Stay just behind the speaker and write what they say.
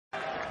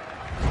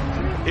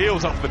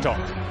Heels off the top.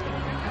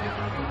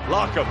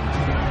 Larkham.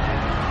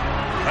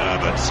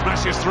 Herbert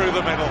smashes through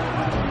the middle.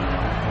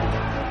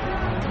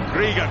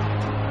 Gregan.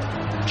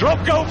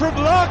 Drop goal from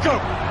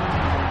Larkham.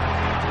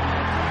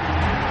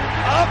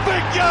 Up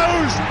it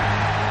goes.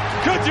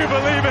 Could you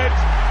believe it?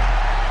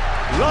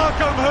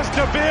 Larkham has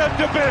De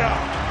Beer.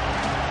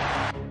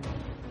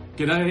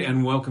 G'day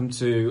and welcome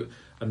to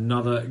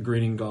another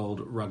Green and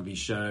Gold rugby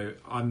show.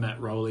 I'm Matt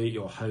Rowley,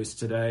 your host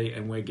today,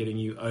 and we're getting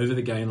you over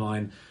the game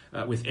line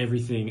with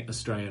everything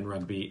Australian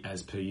rugby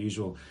as per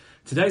usual.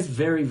 Today's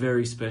very,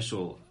 very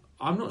special.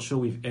 I'm not sure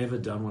we've ever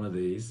done one of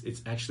these.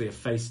 It's actually a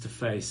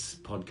face-to-face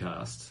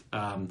podcast.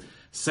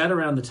 Sat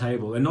around the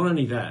table, and not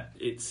only that,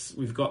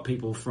 we've got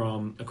people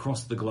from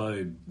across the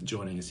globe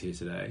joining us here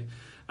today.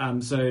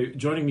 So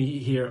joining me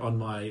here on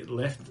my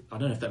left, I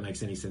don't know if that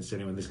makes any sense to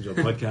anyone listening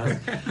to a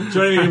podcast.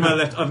 Joining me on my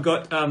left, I've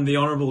got the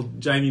Honourable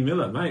Jamie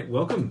Miller. Mate,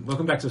 welcome.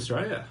 Welcome back to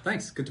Australia.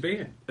 Thanks, good to be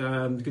here.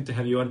 Good to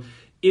have you on.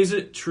 Is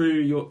it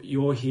true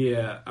you're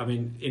here, I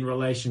mean, in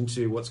relation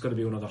to what's got to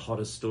be one of the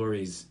hottest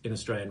stories in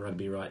Australian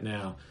rugby right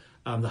now,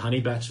 the Honey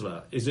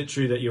Bachelor? Is it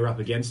true that you're up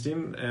against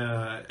him,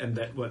 and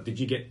that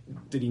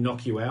did he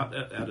knock you out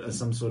at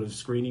some sort of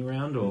screening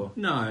round, or?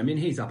 No, I mean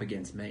he's up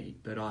against me,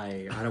 but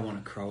I don't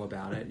want to crow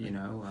about it.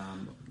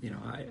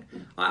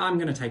 I'm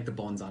going to take the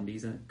Bonds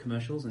undies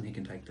commercials, and he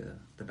can take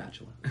the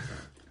Bachelor. So.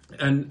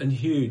 And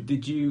Hugh,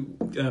 did you?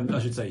 I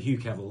should say Hugh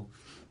Cavill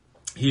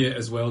here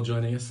as well,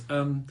 joining us.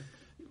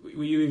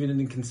 Were you even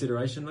in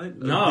consideration, mate?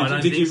 No, I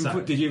don't think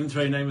so. Did you even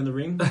throw your name in the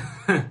ring?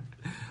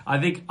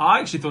 I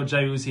actually thought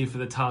Jamie was here for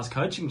the TARS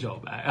coaching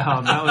job.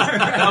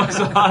 That was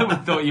what I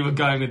thought you were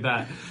going with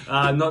that,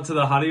 not to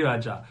the Honey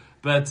Badger.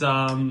 But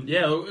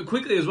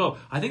quickly as well,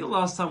 I think the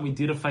last time we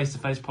did a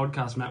face-to-face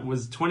podcast, Matt,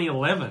 was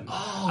 2011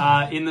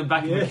 in the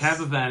back of a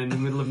camper van in the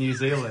middle of New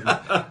Zealand.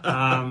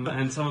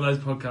 And some of those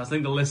podcasts, I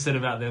think the less said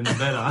about them, the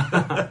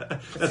better.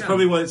 That's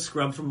probably why it's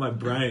scrubbed from my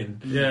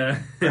brain. Yeah.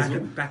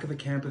 Back of a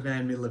camper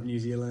van, middle of New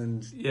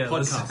Zealand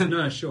podcast. Listen.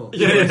 No, sure.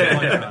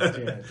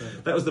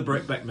 Podcast. That was the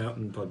Breakback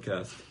Mountain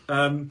podcast.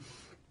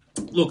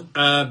 Look,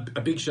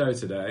 a big show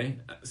today.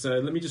 So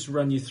let me just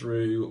run you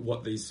through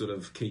what these sort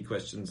of key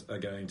questions are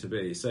going to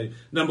be. So,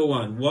 number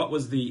one, what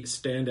was the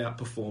standout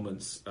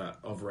performance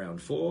of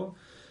round 4?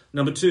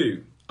 Number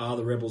 2, are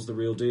the Rebels the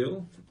real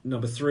deal?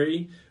 Number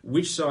 3,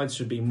 which sides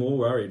should be more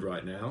worried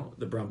right now,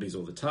 the Brumbies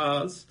or the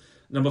Tars?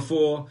 Number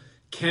 4,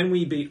 can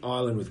we beat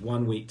Ireland with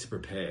 1 week to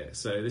prepare?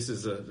 So this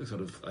is a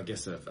sort of, I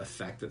guess, a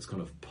fact that's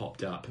kind of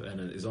popped up,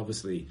 and it is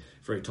obviously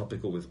very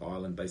topical with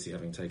Ireland basically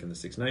having taken the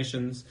Six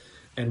Nations.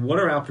 And what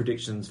are our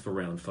predictions for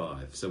round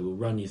 5? So we'll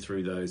run you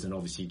through those and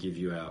obviously give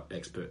you our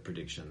expert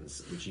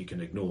predictions, which you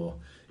can ignore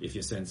if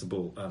you're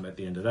sensible at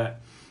the end of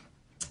that.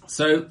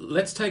 So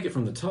let's take it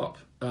from the top.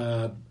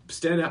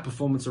 Standout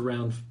performance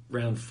around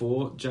round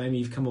 4. Jamie,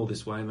 you've come all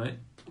this way, mate.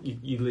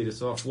 You lead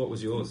us off. What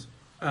was yours?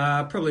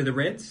 Probably the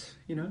Reds,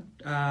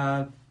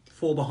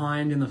 fall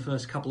behind in the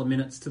first couple of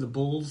minutes to the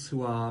Bulls,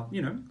 who are,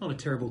 not a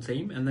terrible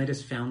team, and they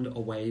just found a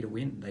way to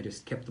win. They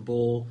just kept the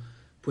ball,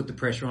 put the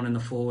pressure on in the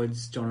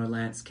forwards. John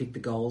O'Lance kicked the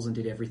goals and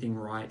did everything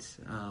right.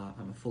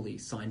 I'm a fully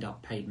signed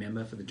up paid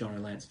member for the John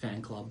O'Lance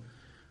fan club.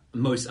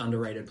 Most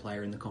underrated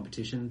player in the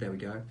competition. There we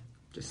go.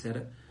 Just said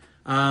it.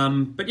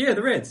 But yeah,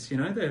 the Reds,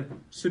 they're a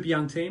super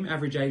young team,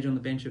 average age on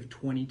the bench of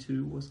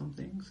 22 or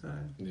something. So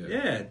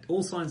yeah,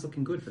 all signs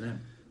looking good for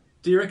them.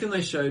 Do you reckon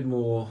they showed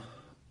more?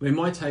 I mean,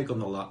 my take on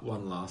the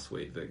one last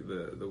week,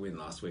 the win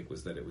last week,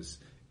 was that it was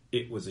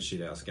a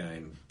shithouse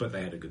game, but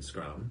they had a good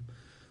scrum.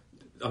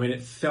 I mean,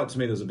 it felt to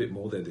me there was a bit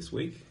more there this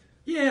week.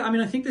 Yeah, I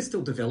mean, I think they're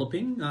still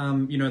developing.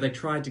 They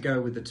tried to go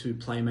with the 2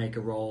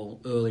 playmaker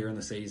role earlier in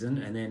the season,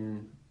 and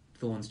then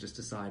Thorns just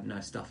decided, no,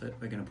 stuff it.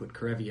 We're going to put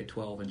Karevi at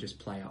 12 and just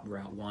play up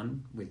route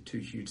 1 with 2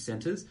 huge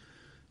centres.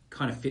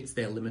 Kind of fits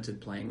their limited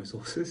playing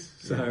resources.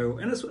 So,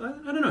 and it's, I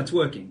don't know, it's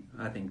working,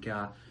 I think.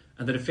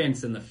 And the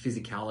defence and the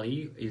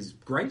physicality is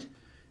great.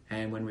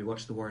 And when we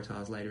watched the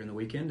Waratahs later in the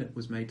weekend, it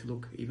was made to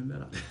look even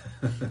better.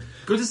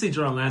 Good to see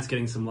John Lance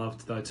getting some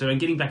love, though, too, and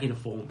getting back into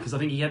form. Because I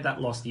think he had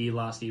that lost year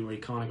last year where he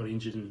kind of got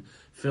injured and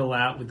fell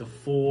out with the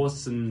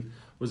force and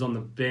was on the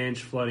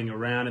bench floating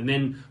around, and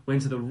then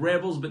went to the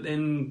Rebels, but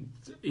then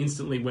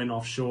instantly went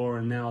offshore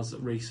and now is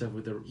resurfaced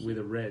with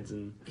the Reds.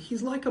 And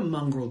he's like a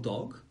mongrel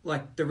dog.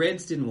 Like, the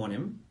Reds didn't want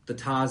him. The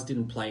Tars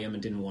didn't play him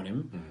and didn't want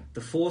him.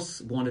 The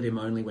Force wanted him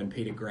only when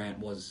Peter Grant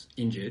was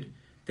injured.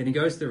 Then he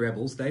goes to the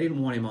Rebels. They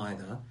didn't want him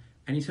either.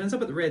 And he turns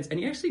up at the Reds, and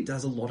he actually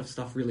does a lot of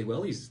stuff really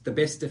well. He's the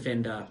best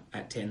defender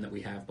at 10 that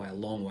we have by a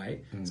long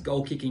way. His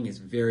goal kicking is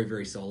very,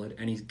 very solid.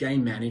 And his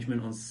game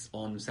management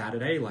on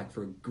Saturday, like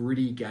for a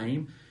gritty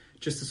game,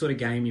 just the sort of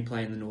game you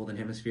play in the Northern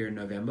Hemisphere in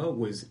November,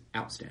 was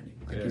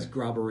outstanding. Like his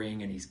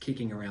grubbering and his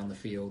kicking around the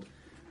field,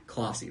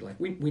 classy. Like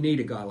we need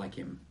a guy like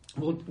him.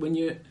 Well, when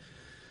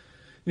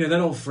that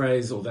old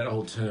phrase or that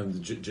old term, the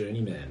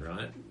journeyman,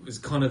 right,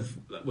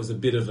 was a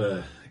bit of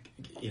a,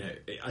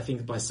 I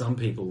think by some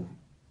people,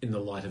 in the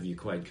light of your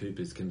Quade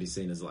Coopers, can be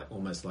seen as like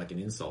almost like an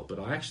insult. But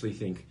I actually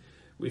think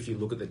if you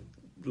look at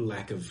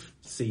lack of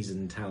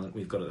seasoned talent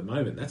we've got at the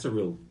moment, that's a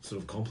real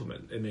sort of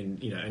compliment. I mean,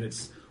 and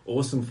it's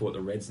awesome for what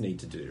the Reds need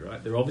to do,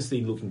 right? They're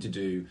obviously looking to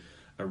do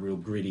a real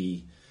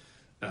gritty,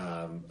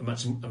 a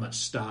much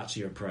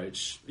starchier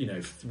approach,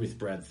 with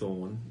Brad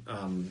Thorne.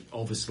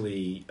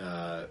 Obviously,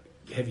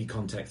 heavy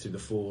contact through the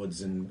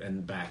forwards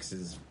and backs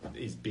is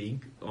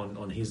big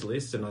on his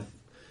list, and I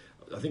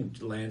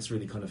think Lance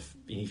really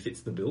he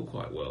fits the bill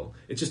quite well.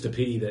 It's just a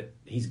pity that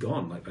he's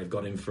gone. Like, they've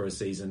got him for a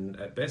season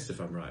at best,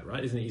 if I'm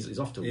right? Isn't he? He's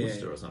off to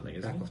Worcester or something,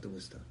 isn't he? Back off to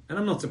Worcester. And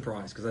I'm not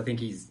surprised, because I think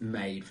he's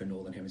made for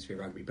Northern Hemisphere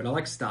rugby. But I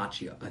like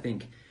starchier. I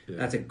think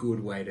that's a good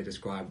way to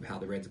describe how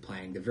the Reds are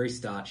playing. They're very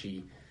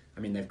starchy. I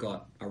mean, they've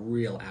got a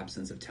real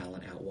absence of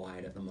talent out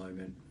wide at the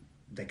moment.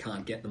 They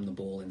can't get them the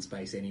ball in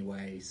space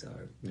anyway, so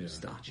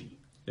starchy.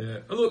 Yeah.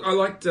 Look, I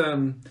liked...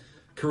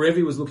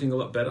 Karevi was looking a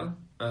lot better.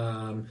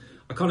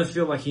 I kind of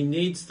feel like he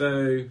needs,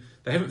 though...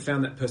 They haven't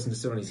found that person to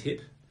sit on his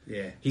hip.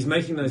 Yeah. He's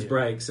making those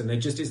breaks, and there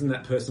just isn't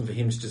that person for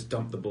him to just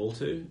dump the ball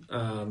to,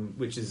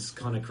 which is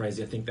kind of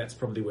crazy. I think that's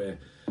probably where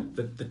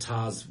the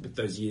Tars, with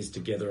those years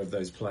together of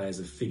those players,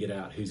 have figured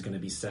out who's going to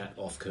be sat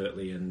off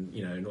Kirtley and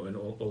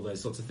all those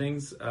sorts of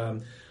things.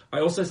 I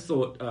also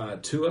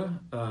thought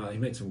Tua, he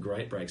made some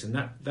great breaks, and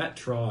that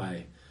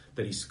try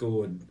that he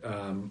scored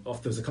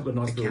off, there was a couple of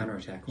nice little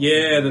counter-attack.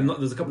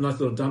 There's a couple of nice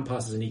little dump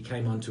passes, and he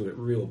came onto it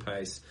real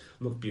pace.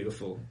 Looked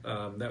beautiful.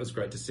 That was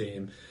great to see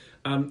him.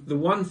 The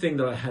one thing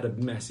that I had a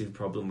massive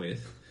problem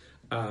with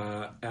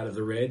out of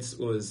the Reds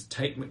was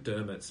Tate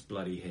McDermott's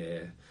bloody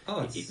hair.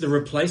 The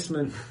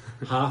replacement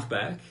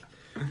halfback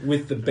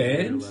with the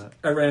band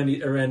around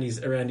his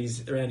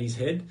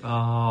head.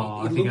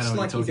 Oh, it looks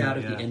like he's out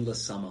of the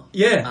Endless Summer.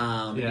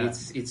 Yeah.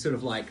 It's sort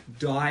of like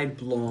dyed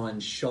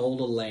blonde,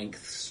 shoulder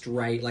length,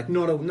 straight, like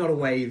not a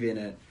wave in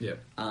it. Yeah.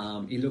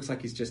 He looks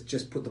like he's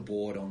just put the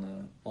board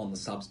on the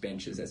subs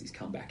benches as he's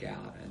come back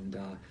out, and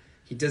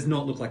he does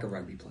not look like a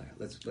rugby player.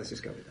 Let's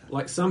just go with that.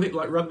 Like some people,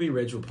 like Rugby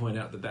Reg will point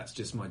out that that's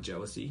just my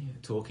jealousy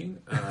talking.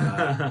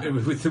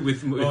 with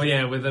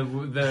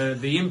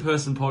the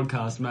in-person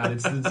podcast, Matt.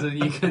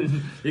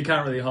 You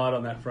can't really hide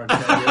on that front.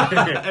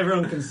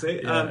 Everyone can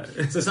see. Yeah.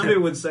 So some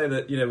people would say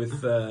that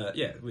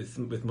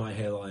with my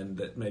hairline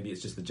that maybe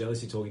it's just the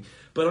jealousy talking.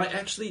 But I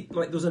actually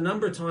there was a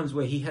number of times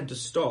where he had to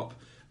stop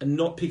and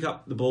not pick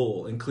up the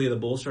ball and clear the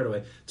ball straight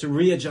away to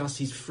readjust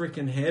his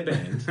frickin'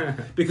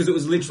 hairband because it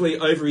was literally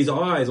over his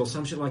eyes or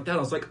some shit like that. I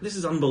was like, this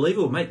is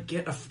unbelievable, mate.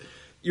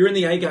 You're in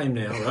the A game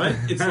now, right?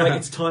 It's like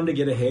it's time to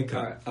get a haircut.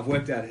 All right, I've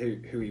worked out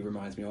who he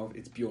reminds me of.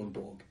 It's Bjorn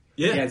Borg.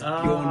 Yeah. He has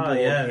Bjorn Borg.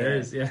 Yeah, there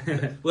is. Yeah.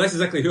 Well, that's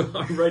exactly who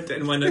I wrote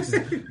down in my notes.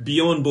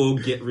 Bjorn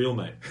Borg, get real,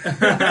 mate.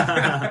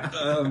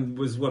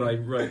 Was what I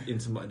wrote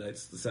into my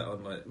notes sat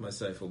on my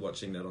sofa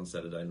watching that on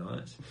Saturday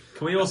night.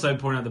 Can we also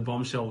point out the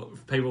bombshell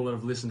for people that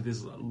have listened to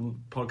this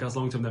podcast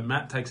long term that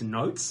Matt takes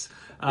notes?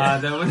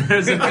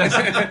 There's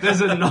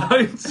a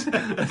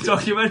note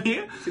document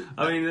here.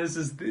 I mean, this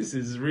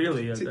is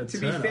really a to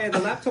be fair, the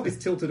laptop is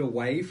tilted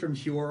away from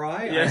Hugh or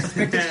I. I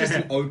expect it's just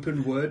an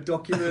open Word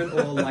document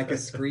or like a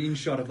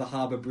screenshot of the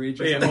Harbour Bridge.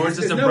 Or it's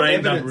just a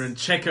brain dumper and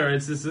checker.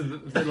 It's just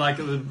like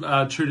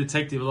a True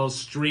Detective, with all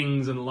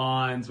strings and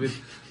lines with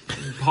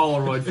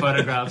Polaroid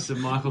photographs of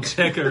Michael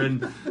Checker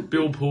and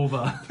Bill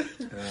Pulver.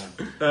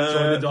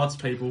 So the dots,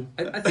 people.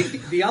 I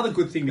think the other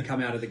good thing to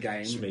come out of the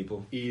game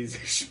Schmeeple. is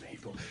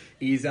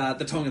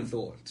the Tongan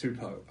Thor,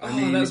 Tupou.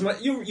 That was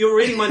you're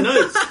reading my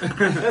notes.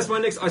 That's my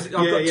next. I've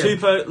got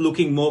Tupou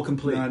looking more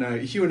complete. No,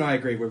 Hugh and I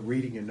agree. We're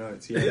reading your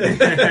notes.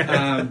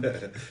 Yeah.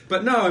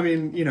 But no, I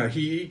mean,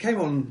 he came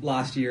on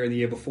last year and the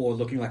year before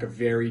looking like a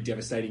very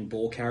devastating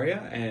ball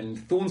carrier, and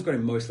Thorne's got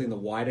him mostly in the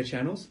wider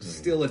channels.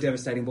 Still a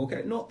devastating ball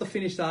carrier. Not the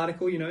finished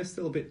article,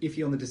 still a bit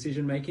iffy on the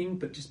decision making,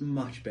 but just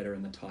much better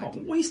in the type.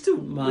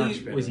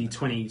 Was he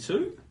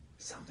 22?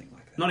 Something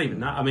like that. Not even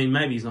that. I mean,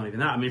 maybe he's not even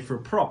that. I mean, for a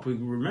prop, we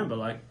remember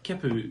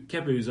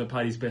Kepu's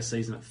played his best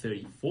season at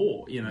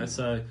 34.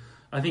 So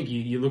I think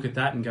you look at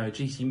that and go,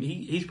 geez,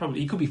 he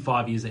could be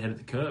 5 years ahead of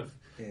the curve.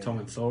 Yeah.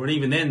 Tongan Thor, and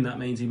even then, that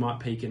means he might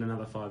peak in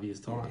another 5 years'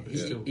 time.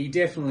 He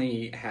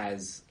definitely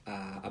has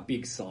a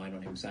big sign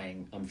on him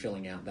saying, "I'm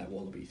filling out that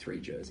Wallaby 3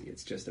 jersey.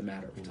 It's just a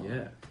matter of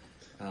time."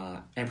 Yeah.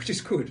 And which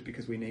is good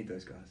because we need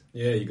those guys.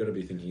 Yeah, you got to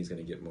be thinking he's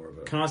going to get more of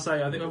a. Can I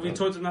say? I think have we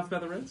talked enough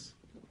about the Reds?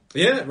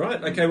 Yeah,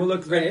 right. Okay, well,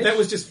 look, that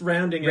was just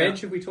rounding out...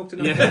 Have we talked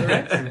enough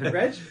about the Reds?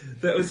 Reg?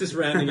 That was just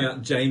rounding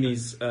out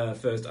Jamie's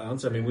first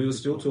answer. I mean, we were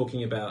still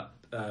talking about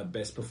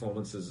best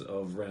performances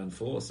of round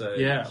 4. So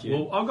yeah,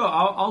 well,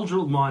 I'll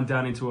drill mine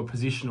down into a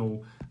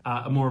positional,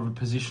 more of a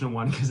positional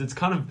one, because it's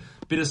kind of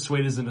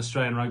bittersweet as an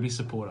Australian rugby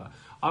supporter.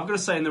 I've got to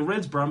say, in the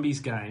Rebels-Brumbies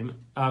game,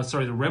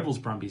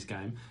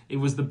 it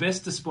was the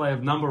best display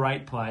of number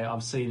 8 play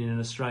I've seen in an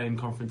Australian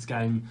conference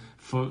game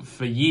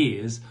for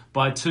years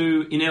by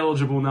 2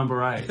 ineligible number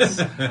 8s,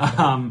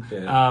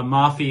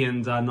 Murphy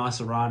and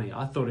Naisarani.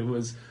 I thought it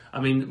was... I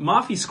mean,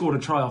 Murphy scored a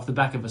try off the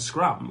back of a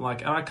scrum.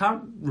 And I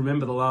can't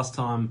remember the last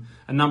time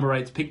a number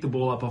 8's picked the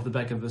ball up off the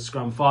back of the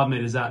scrum 5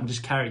 metres out and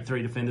just carried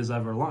 3 defenders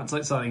over a line. It's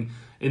like something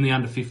in the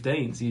under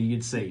 15s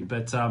you'd see.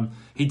 But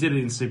he did it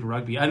in Super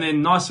Rugby. And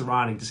then Naisar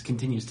Rani just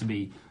continues to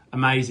be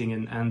amazing,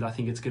 and I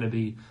think it's going to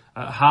be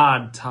a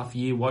hard, tough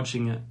year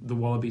watching the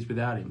Wallabies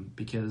without him,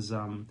 because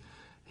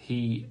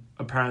he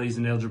apparently is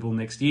ineligible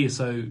next year,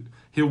 so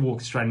he'll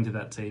walk straight into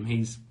that team.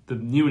 He's the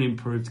new and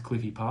improved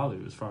Cliffy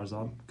Palu, as far as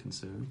I'm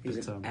concerned.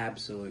 He's an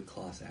absolute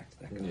class act,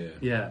 that guy.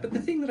 Yeah. But the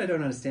thing that I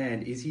don't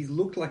understand is he's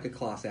looked like a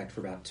class act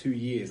for about 2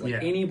 years. Like, Yeah.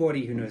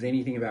 anybody who knows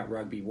anything about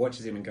rugby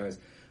watches him and goes,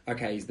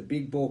 okay, he's the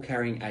big ball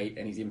carrying 8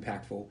 and he's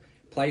impactful.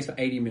 Plays for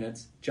 80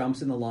 minutes,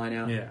 jumps in the line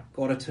out, Yeah.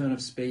 got a turn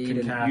of speed Can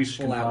and catch,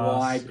 useful can out pass,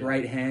 wide, yeah.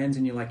 great hands,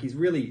 and you're like, he's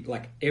really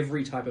like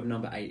every type of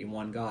number 8 in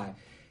one guy.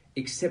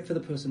 Except for the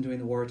person doing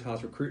the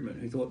Waratahs recruitment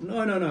who thought,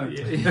 no.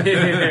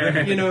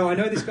 You know, I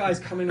know this guy's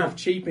coming off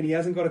cheap and he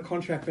hasn't got a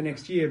contract for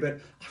next year, but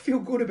I feel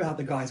good about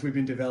the guys we've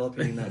been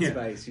developing in that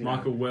space. You know?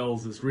 Michael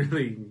Wells is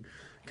really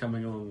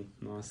coming on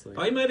nicely.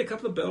 He made a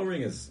couple of bell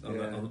ringers on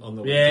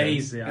the Yeah,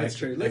 weekend. That's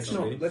true. Let's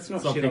actually. not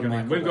Stop shit picking on on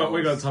him. Michael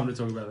We've got Wells. time to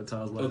talk about the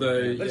Tars later.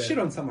 Although, Let's shit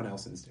on someone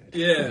else instead.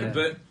 Yeah,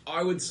 but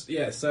I would...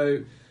 Yeah, so...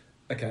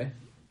 Okay.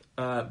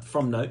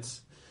 From notes.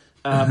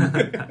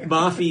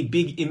 Murphy,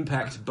 big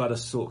impact, but a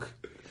sook.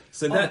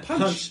 So that the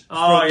punch.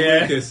 from yeah.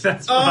 Lucas.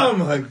 That's Oh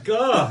my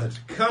God.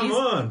 Come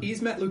on. Is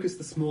Matt Lucas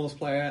the smallest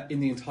player in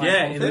the entire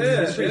Yeah,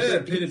 conference? yeah,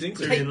 Peter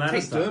Dinklage. Tate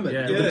Lannister. Dermott.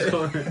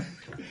 Yeah.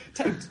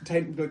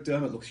 Tate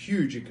McDermott looks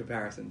huge in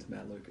comparison to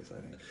Matt Lucas,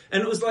 I think.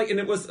 And it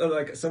was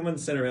like someone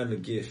sent around the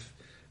GIF,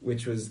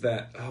 which was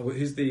that,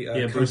 who's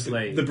the... Bruce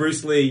Lee. The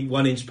Bruce Lee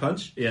 1-inch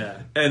punch.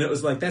 Yeah. And it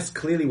was like, that's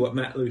clearly what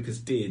Matt Lucas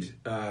did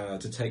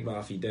to take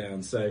Murphy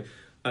down. So,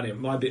 I mean,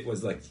 my bit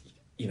was like,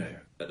 you know,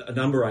 a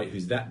number 8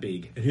 who's that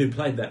big and who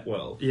played that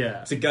well.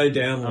 Yeah. To go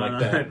down like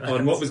that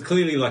on what was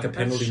clearly like a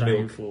penalty mill.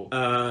 shameful.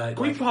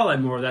 Can we highlight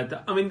more of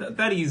that? I mean,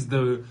 that is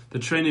the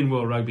trend in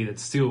world rugby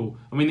that's still...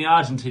 I mean, the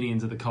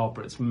Argentinians are the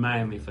culprits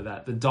mainly for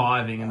that. The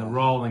diving and the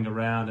rolling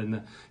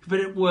around.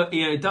 But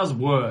it does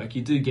work.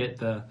 You do get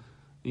the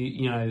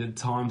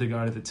time to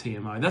go to the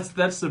TMO.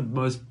 That's the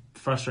most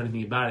frustrating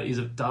thing about it, is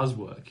it does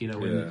work. You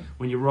know,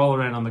 when you roll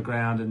around on the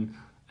ground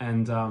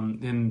and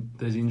then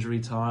there's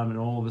injury time and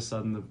all of a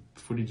sudden the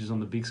footage is on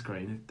the big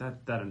screen.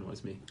 That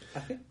annoys me. I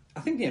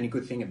think the only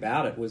good thing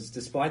about it was,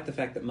 despite the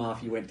fact that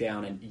Murphy went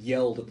down and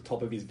yelled at the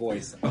top of his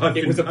voice,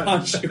 it was a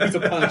punch, it was a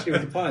punch, it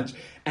was a punch.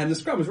 And the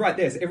scrum was right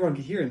there, so everyone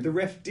could hear him. The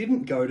ref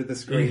didn't go to the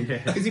screen.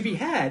 Because if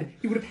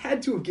he would have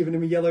had to have given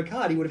him a yellow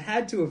card. He would have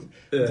had to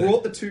have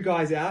brought the 2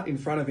 guys out in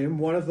front of him,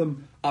 one of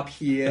them up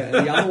here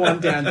and the other one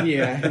down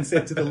here, and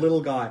said to the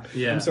little guy,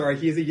 I'm sorry,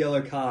 here's a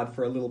yellow card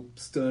for a little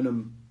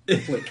sternum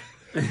flick.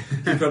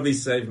 He'd probably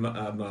save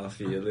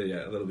Murphy a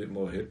little bit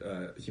more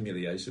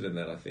humiliation than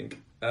that, I think.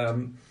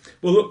 Well,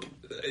 look,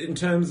 in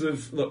terms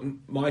of... Look,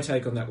 my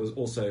take on that was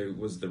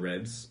the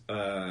Rebs.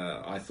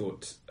 I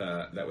thought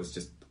that was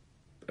just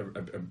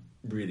a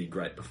really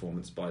great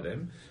performance by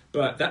them.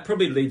 But that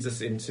probably leads us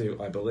into,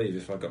 I believe,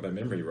 if I got my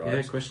memory right...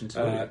 Yeah, question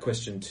 2.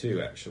 Question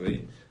 2,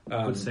 actually.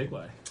 Good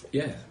segue.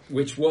 Yeah,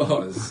 which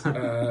was...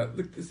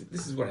 look,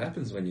 this is what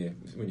happens when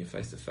you're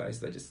face-to-face.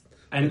 They just...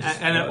 And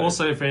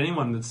also, for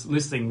anyone that's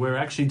listening, we're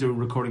actually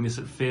recording this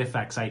at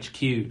Fairfax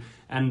HQ,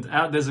 and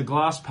there's a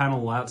glass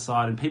panel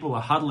outside, and people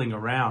are huddling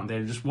around.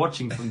 They're just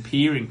watching from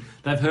peering.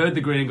 They've heard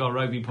the Green and Gold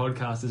Rugby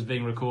podcast is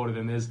being recorded,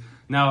 and there's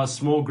now a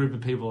small group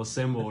of people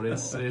assembled.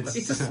 It's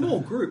a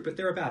small group, but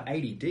they're about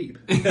 80 deep.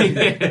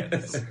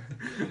 Yes.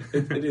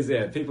 It is,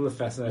 yeah. People are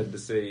fascinated to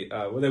see.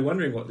 They're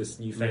wondering what this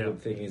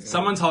newfangled thing is.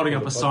 Someone's holding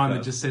up a sign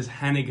that just says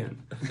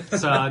Hannigan.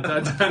 So I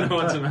don't know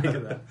what to make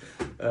of that.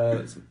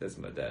 That's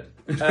my dad.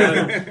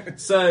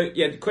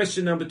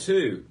 Question number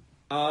 2.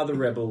 Are the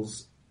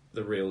Rebels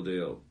the real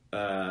deal?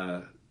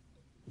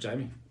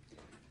 Jamie?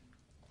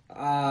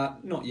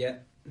 Not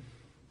yet.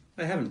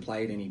 They haven't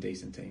played any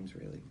decent teams,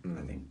 really,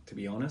 I think, to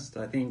be honest.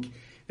 I think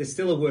there's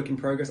still a work in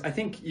progress. I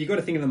think you've got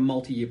to think of a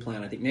multi-year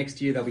plan. I think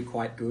next year they'll be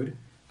quite good.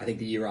 I think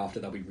the year after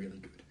they'll be really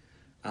good.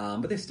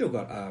 But they've still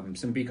got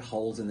some big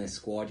holes in their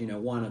squad.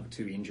 1 or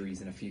 2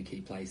 injuries in a few key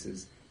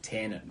places,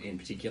 10 in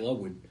particular,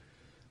 would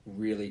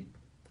really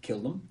kill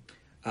them.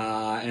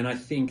 And I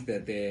think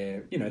that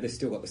they've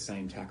still got the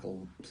same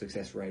tackle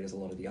success rate as a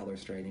lot of the other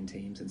Australian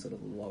teams in sort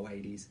of the low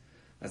 80s.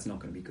 That's not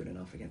going to be good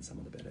enough against some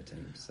of the better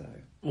teams. So,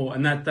 well,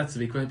 and that's the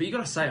big question. But you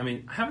got to say, I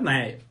mean, haven't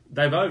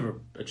they've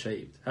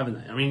overachieved, haven't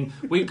they? I mean,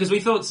 because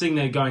we thought seeing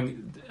them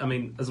going. I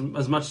mean, as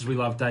much as we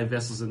love Dave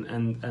Vessels and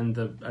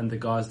the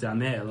guys down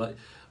there, like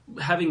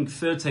having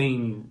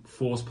 13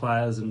 Force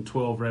players and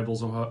 12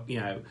 Rebels, or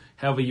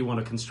however you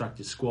want to construct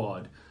your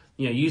squad,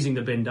 using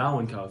the Ben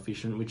Darwin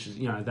coefficient, which is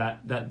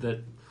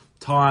that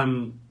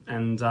time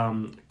and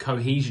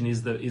cohesion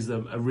is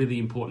a really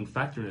important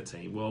factor in a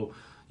team. Well,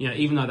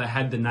 even though they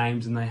had the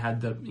names and they had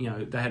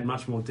they had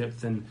much more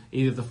depth than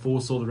either the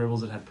Force or the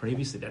Rebels had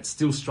tripreviously, that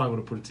still struggle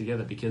to put it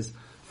together because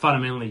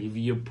fundamentally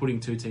you're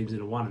putting 2 teams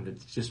into one and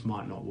it just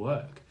might not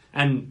work.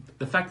 And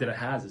the fact that it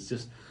has, it's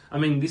just, I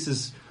mean, this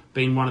has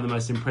been one of the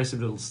most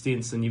impressive little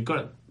stints, and you've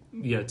got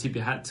to tip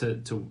your hat to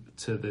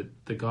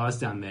the guys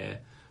down there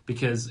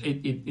because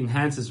it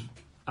enhances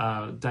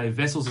Dave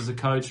Vessels as a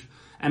coach.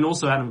 and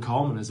also Adam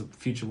Coleman as a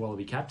future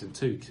Wallaby captain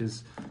too,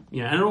 because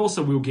and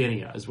also Will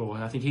Genia as well.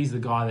 I think he's the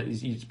guy that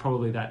is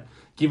probably that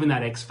given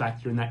that X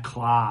factor and that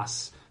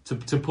class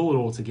to pull it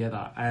all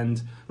together.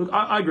 And look,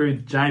 I agree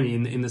with Jamie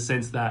in the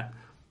sense that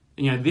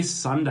this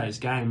Sunday's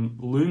game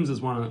looms as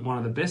one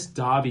of the best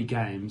derby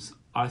games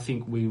I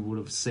think we would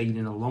have seen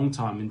in a long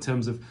time in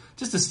terms of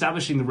just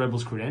establishing the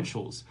Rebels'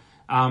 credentials.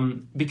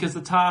 Because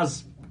the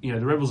Tars, the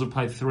Rebels have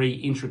played 3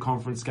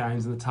 intra-conference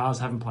games and the Tars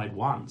haven't played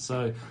 1.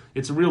 So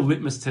it's a real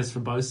litmus test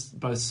for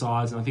both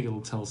sides, and I think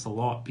it'll tell us a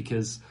lot,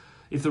 because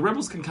if the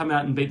Rebels can come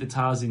out and beat the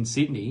Tars in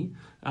Sydney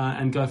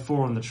and go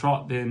 4 on the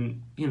trot,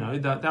 then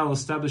they'll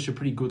establish a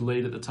pretty good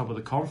lead at the top of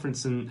the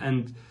conference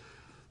and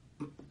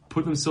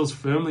put themselves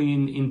firmly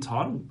in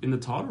the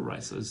title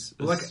race.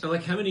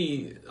 Like how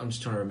many? I'm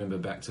just trying to remember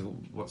back to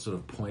what sort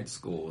of point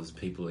scores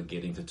people are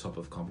getting to top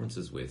of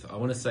conferences with. I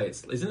want to say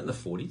isn't it the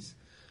 40s?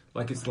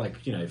 Like it's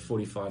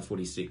 45,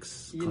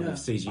 46 kind of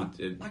sees you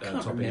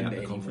topping out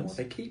the conference.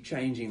 They keep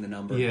changing the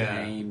number of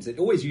games. It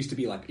always used to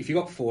be like if you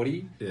got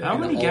 40. Yeah. How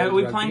many games? Are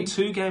we playing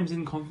 2 games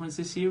in conference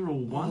this year or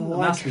 1? There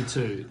must be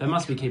 2. They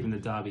must be keeping the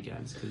derby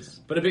games.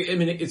 But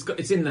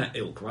it's in that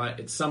ilk, right?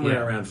 It's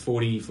somewhere around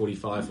 40,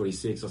 45,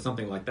 46 or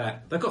something like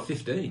that. They've got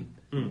 15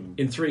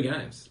 in 3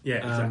 games. Yeah,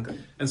 exactly.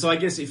 And so I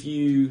guess if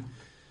you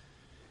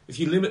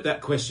limit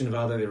that question of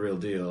are they the real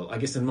deal, I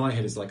guess in my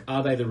head it's like,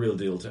 are they the real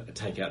deal to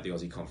take out the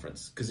Aussie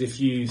conference? Because if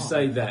you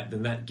say that,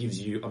 then that gives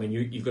you,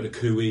 you've got a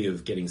cooey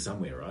of getting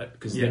somewhere, right?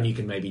 Because then you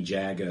can maybe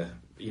jag a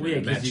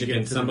match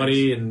against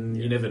somebody, and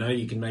you never know,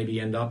 you can maybe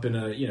end up in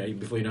a,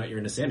 before you know it, you're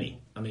in a semi.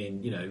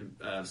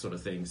 Sort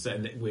of thing. So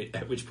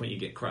at which point you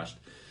get crushed.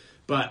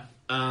 But,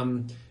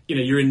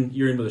 you're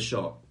in with a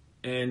shot.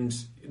 And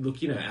look,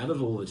 out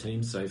of all the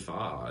teams so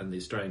far in the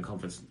Australian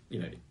conference,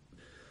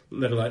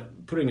 let alone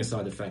putting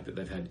aside the fact that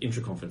they've had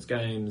intra-conference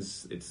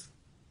games, it's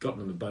gotten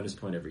them a bonus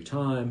point every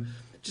time.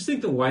 Just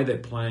think the way they're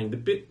playing, the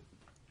bit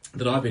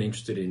that I've been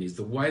interested in is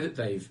the way that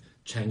they've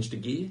changed a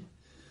gear.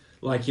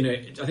 I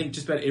think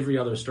just about every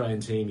other Australian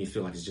team you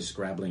feel like is just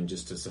scrabbling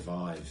just to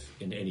survive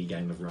in any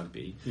game of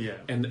rugby. Yeah.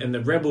 And the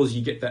Rebels,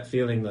 you get that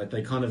feeling that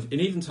they kind of, and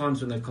even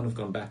times when they've kind of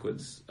gone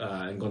backwards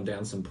and gone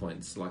down some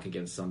points, like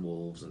against some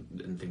Wolves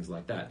and things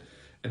like that.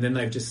 And then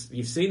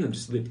you've seen them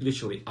just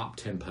literally up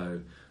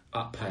tempo,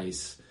 up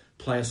pace,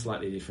 play a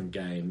slightly different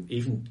game,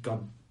 even,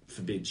 God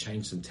forbid,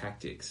 change some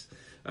tactics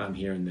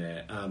here and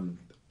there.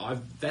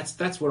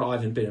 That's what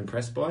I've been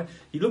impressed by.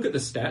 You look at the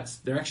stats;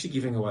 they're actually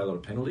giving away a lot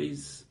of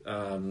penalties.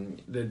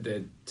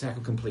 Their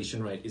tackle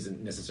completion rate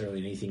isn't necessarily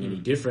anything any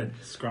different.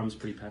 Scrum's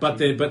pretty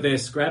patchy. But their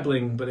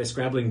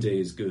scrabbling D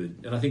is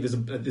good, and I think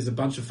there's a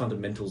bunch of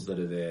fundamentals that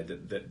are there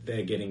that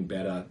they're getting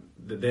better,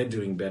 that they're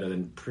doing better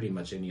than pretty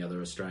much any other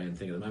Australian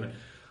thing at the moment.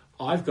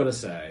 I've got to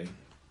say.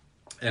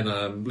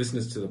 And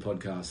listeners to the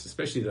podcast,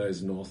 especially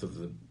those north of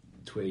the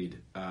Tweed,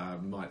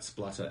 might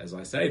splutter as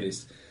I say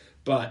this,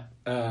 but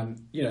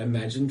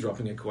imagine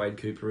dropping a Quade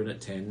Cooper in at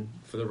 10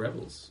 for the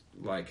Rebels.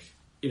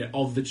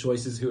 Of the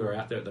choices who are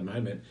out there at the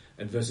moment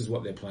and versus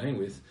what they're playing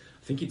with,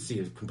 I think you'd see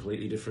a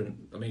completely different.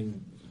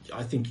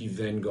 I think you've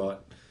then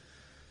got,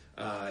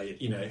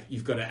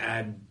 you've got to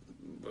add.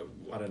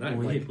 I don't know.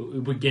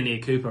 We're getting a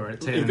Cooper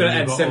at 10. You've got to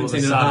add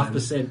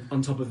 17.5%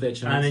 on top of their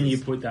chances, and then you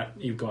put that.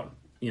 You've got.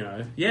 You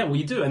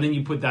do. And then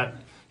you put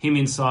him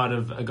inside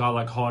of a guy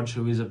like Hodge,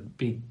 who is a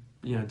big,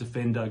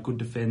 defender, good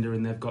defender,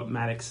 and they've got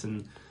Maddox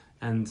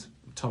and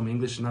Tom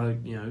English, another,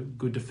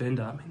 good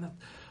defender.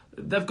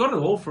 They've got it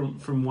all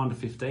from 1 to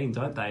 15,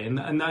 don't they?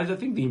 And I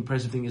think the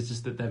impressive thing is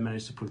just that they've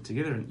managed to put it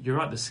together. And you're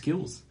right, the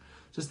skills,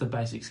 just the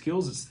basic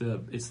skills.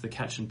 It's the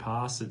catch and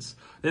pass.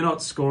 They're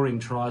not scoring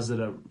tries that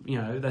are,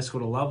 they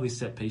scored a lovely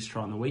set piece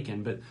try on the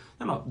weekend, but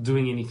they're not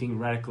doing anything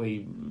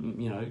radically,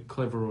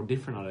 clever or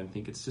different. I don't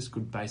think it's just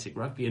good basic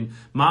rugby. And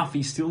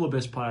Murphy's still the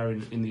best player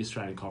in the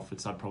Australian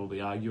conference, I'd probably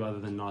argue, other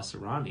than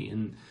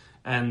Naisarani.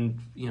 And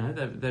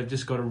they've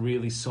just got a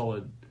really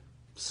solid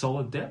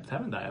depth,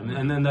 haven't they?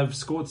 And then they've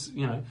scored.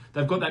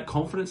 They've got that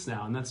confidence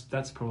now, and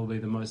that's probably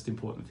the most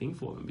important thing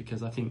for them,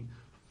 because I think.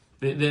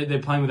 They're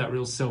playing with that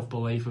real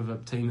self-belief of a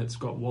team that's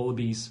got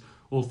Wallabies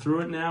all through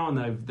it now,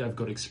 and they've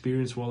got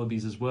experienced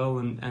Wallabies as well,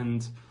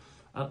 and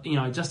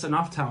just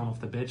enough talent off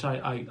the bench.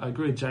 I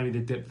agree with Jamie, the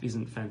depth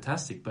isn't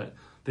fantastic, but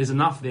there's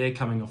enough there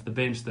coming off the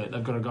bench that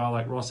they've got a guy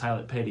like Ross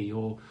Hallett-Petty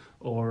or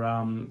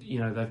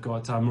they've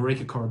got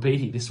Marika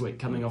Korobiti this week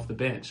coming off the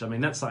bench.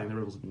 That's something the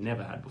Rebels have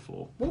never had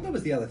before. Well, that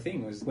was the other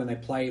thing, was when they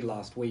played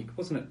last week,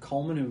 wasn't it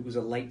Coleman who was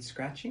a late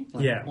scratching?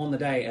 On the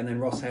day, and then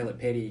Ross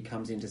Hallett-Petty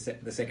comes into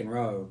the second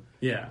row,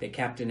 their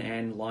captain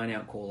and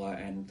line-out caller,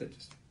 and that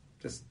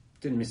just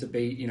didn't miss a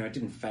beat. It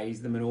didn't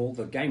faze them at all.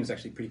 The game was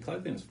actually pretty close.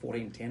 I think it was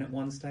 14-10 at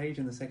one stage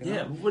in the second half.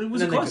 Yeah, well, it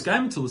was a close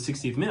game until the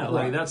 60th minute.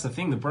 Right. That's the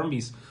thing. The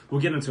Brumbies,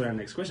 we'll get into our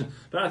next question.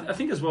 But I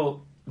think as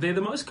well, they're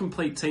the most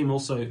complete team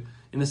also,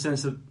 in the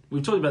sense that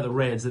we've talked about the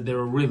Reds, that they're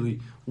a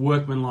really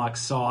workmanlike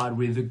side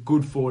with a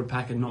good forward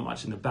pack and not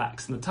much in the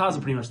backs. And the Tars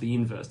are pretty much the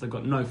inverse. They've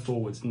got no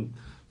forwards and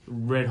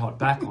red hot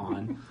back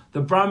line.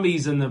 The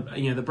Brumbies and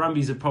the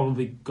Brumbies have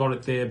probably got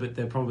it there, but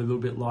they're probably a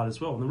little bit light as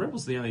well. And the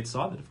Rebels are the only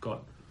side that have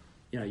got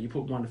you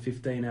put 1 to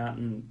 15 out,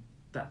 and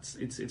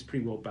it's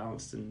pretty well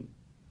balanced. And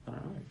I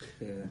don't know.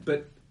 Yeah.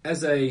 But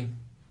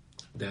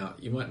now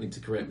you might need to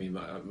correct me.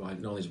 My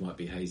knowledge might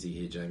be hazy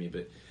here, Jamie.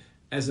 But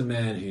as a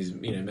man who's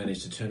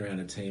managed to turn around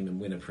a team and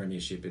win a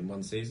premiership in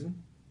one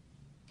season,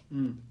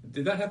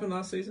 did that happen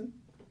last season?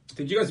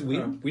 Did you guys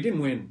win? We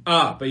didn't win.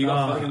 But you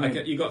got.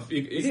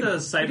 Isn't The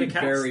Sabercats?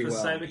 very The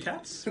well.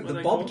 Sabercats?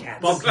 The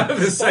Bobcats.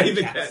 the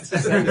Sabercats.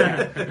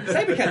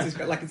 Sabercats is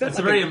like, is that It's like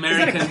a very is that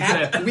American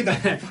cat set. with a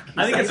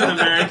I think it's an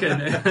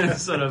American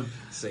sort of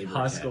Saber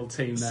high cat. school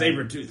team name.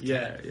 Saber-toothed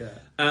cat. Yeah.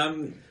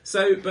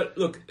 But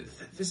look,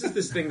 this is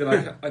this thing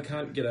that I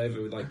can't get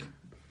over. Like,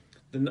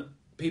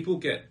 people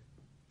get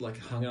like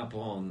hung up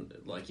on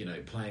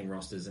playing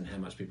rosters and how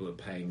much people are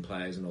paying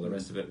players and all the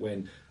rest of it.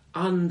 When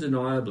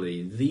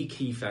undeniably the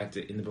key factor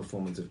in the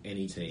performance of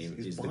any team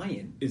is is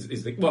buy-in.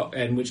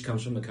 And which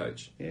comes from the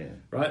coach. Yeah.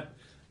 Right.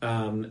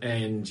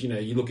 And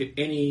you look at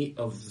any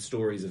of the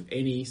stories of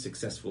any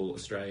successful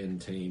Australian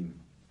team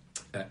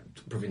at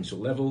provincial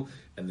level,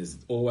 and there's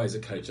always a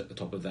coach at the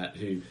top of that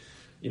who,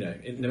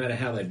 no matter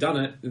how they've done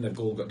it, and they've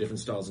all got different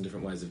styles and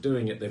different ways of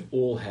doing it, they've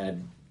all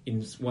had,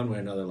 in one way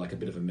or another, like a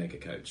bit of a mega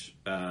coach,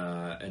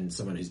 and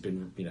someone who's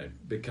been,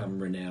 become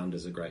renowned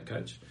as a great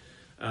coach.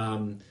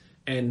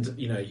 And,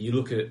 you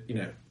look at,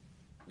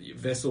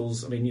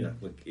 Vessels,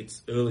 look,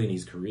 it's early in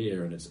his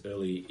career and it's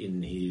early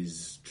in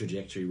his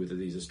trajectory with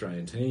these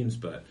Australian teams,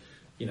 but,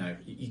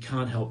 you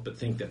can't help but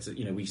think that's,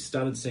 we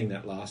started seeing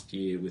that last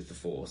year with the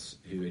Force,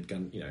 who had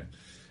gone,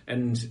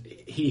 and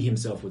he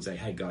himself would say,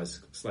 hey guys,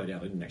 slow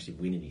down, I didn't actually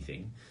win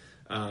anything.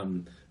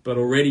 But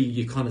already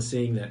you're kind of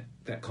seeing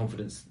that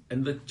confidence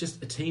and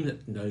just a team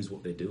that knows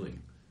what they're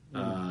doing.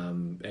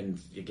 And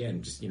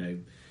again, just, you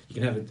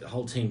can have a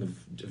whole team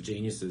of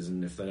geniuses,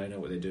 and if they don't know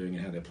what they're doing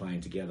and how they're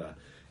playing together,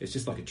 it's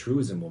just like a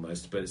truism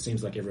almost, but it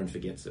seems like everyone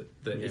forgets it.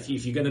 That if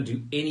you're going to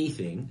do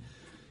anything,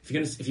 if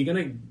you're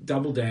going to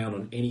double down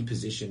on any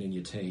position in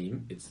your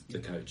team, it's the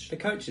coach. The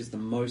coach is the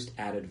most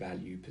added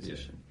value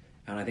position.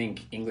 And I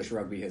think English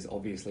rugby has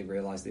obviously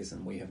realised this,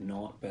 and we have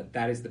not, but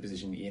that is the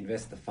position that you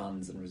invest the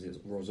funds and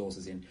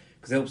resources in,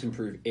 because it helps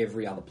improve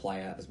every other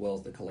player as well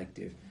as the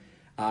collective.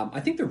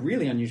 I think the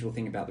really unusual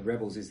thing about the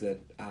Rebels is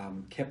that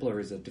Kepler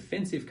is a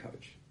defensive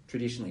coach,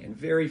 traditionally, and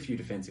very few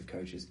defensive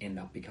coaches end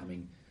up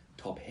becoming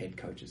top head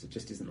coaches. It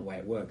just isn't the way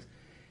it works.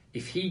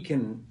 If he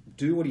can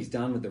do what he's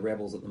done with the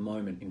Rebels at the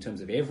moment in terms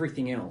of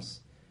everything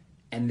else,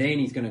 and then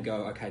he's going to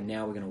go, okay,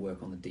 now we're going to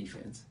work on the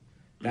defense,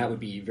 that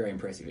would be very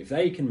impressive. If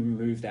they can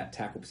move that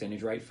tackle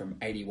percentage rate from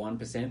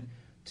 81%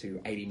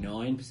 to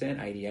 89%,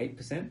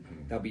 88%,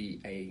 that'll be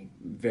a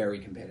very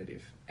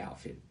competitive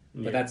outfit.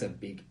 But that's a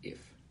big if.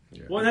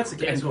 Yeah. Well, that's the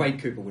case. And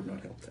Quade Cooper would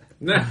not help that.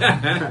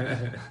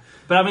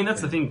 But that's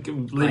the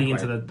thing. Leading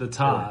into the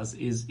TARS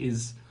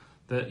is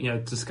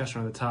the discussion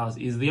around the TARS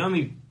is the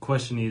only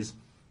question is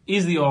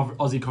the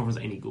Aussie Conference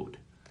any good?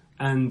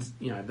 And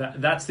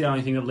that's the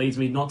only thing that leads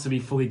me not to be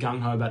fully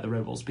gung ho about the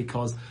Rebels,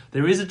 because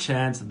there is a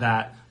chance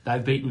that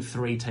they've beaten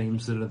 3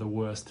 teams that are the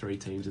worst 3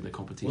 teams in the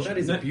competition. Well, that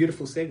is a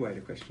beautiful segue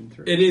to question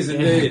 3. It is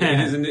indeed. It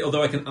is indeed.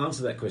 Although I can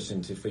answer that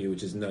question for you,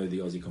 which is no, the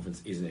Aussie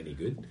Conference isn't any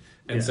good,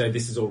 and so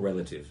this is all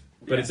relative.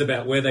 But it's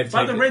about where they've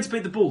taken... But the Reds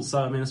beat the Bulls,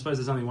 so I suppose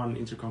there's only one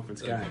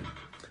inter-conference game.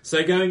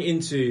 So going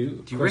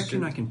into... Do you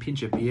reckon I can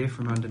pinch a beer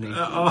from underneath?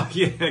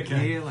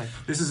 Okay. Yeah,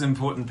 this is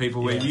important,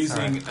 people. We're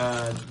using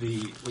sorry.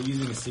 we're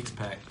using a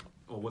 6-pack,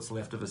 or what's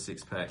left of a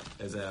 6-pack,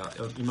 as our...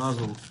 You might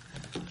as well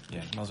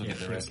get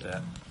the rest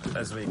out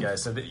as we go.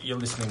 So that you're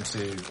listening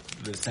to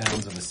the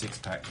sounds of a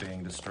 6-pack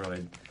being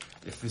destroyed.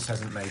 If this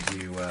hasn't made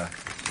you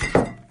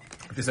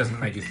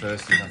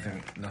thirsty,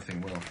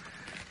 nothing will.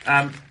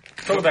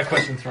 Talk about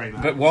question 3,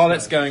 mate. But while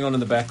that's going on in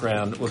the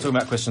background, we'll talk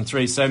about question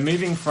 3. So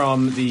moving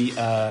from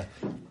the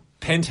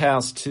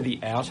penthouse to the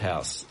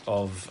outhouse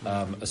of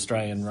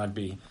Australian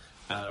rugby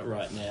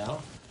right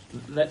now,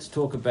 let's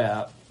talk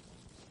about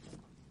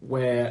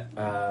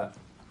where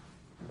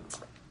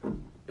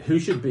who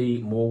should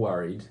be more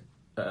worried,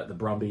 the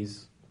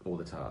Brumbies or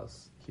the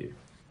Tars, Hugh?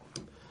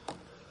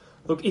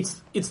 Look,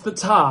 it's the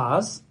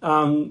Tars.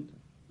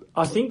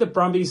 I think the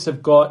Brumbies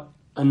have got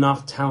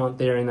enough talent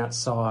there in that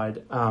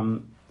side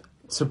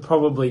to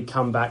probably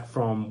come back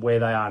from where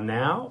they are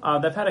now.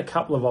 They've had a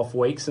couple of off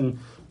weeks, and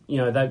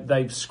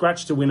they've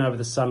scratched a win over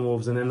the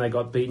Sunwolves, and then they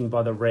got beaten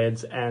by the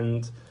Reds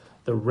and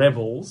the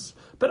Rebels.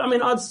 But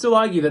I'd still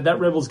argue that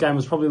Rebels game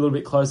was probably a little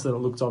bit closer than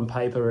it looked on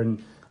paper,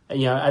 and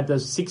at the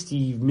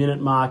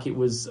 60-minute mark,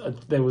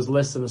 there was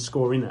less than a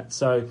score in it.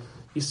 So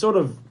you sort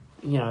of,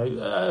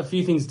 a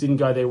few things didn't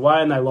go their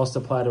way, and they lost a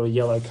player to a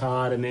yellow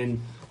card, and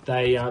then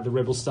the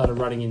Rebels started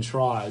running in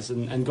tries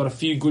and got a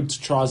few good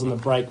tries on the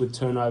break with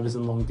turnovers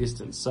and long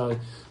distance. So,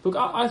 look,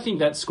 I think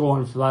that score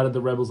inflated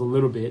the Rebels a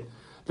little bit.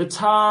 The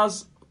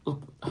Tars,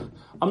 look,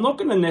 I'm not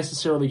going to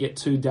necessarily get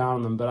too down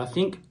on them, but I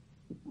think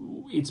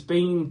it's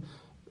been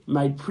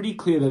made pretty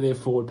clear that their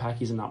forward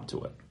pack isn't up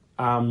to it.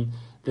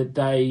 That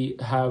they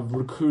have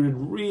recruited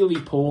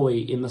really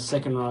poorly in the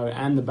second row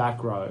and the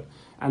back row.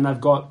 And they've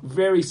got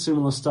very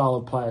similar style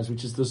of players,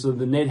 which is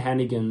the Ned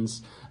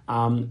Hannigans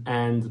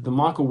and the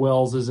Michael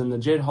Wellses and the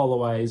Jed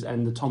Holloways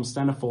and the Tom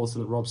Staniforths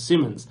and the Rob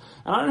Simmons.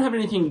 And I don't have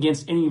anything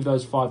against any of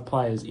those 5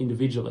 players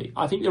individually.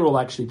 I think they're all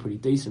actually pretty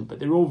decent, but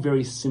they're all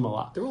very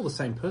similar. They're all the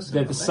same person.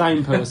 They're the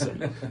same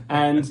person.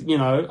 And, you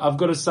know, I've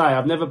got to say,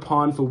 I've never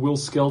pined for Will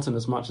Skelton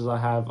as much as I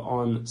have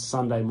on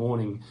Sunday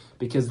morning,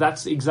 because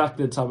that's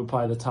exactly the type of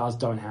player the Tars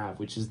don't have,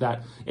 which is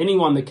that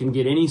anyone that can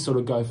get any sort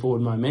of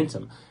go-forward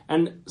momentum.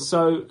 And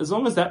so as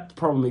long as that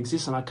problem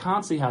exists, and I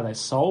can't see how they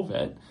solve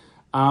it,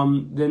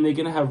 then they're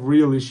going to have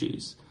real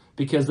issues,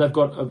 because they've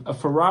got a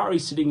Ferrari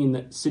sitting in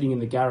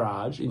the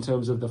garage in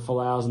terms of the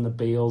Falaus and the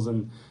Beals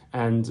and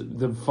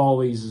the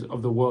Foleys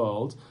of the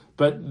world,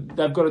 but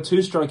they've got a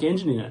 2-stroke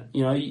engine in it.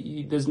 You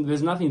know,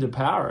 there's nothing to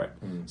power it.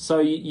 So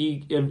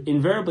you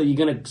invariably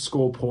you're going to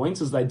score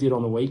points, as they did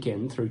on the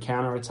weekend, through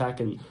counter attack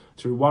and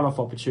through one-off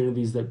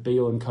opportunities that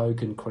Beal and co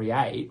can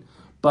create.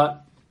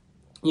 But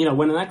you know,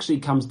 when it actually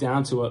comes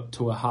down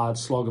to a hard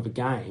slog of a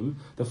game,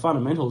 the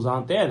fundamentals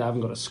aren't there. They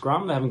haven't got a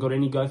scrum. They haven't got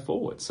any go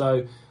forward.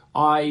 So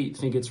I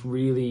think it's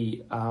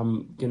really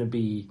going to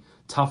be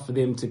tough for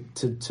them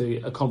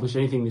to accomplish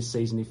anything this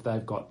season if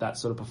they've got that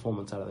sort of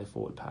performance out of their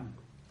forward pack.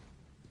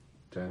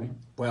 Jamie?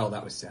 Well,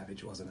 that was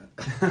savage, wasn't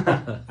it?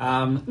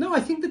 No,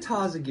 I think the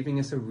Tars are giving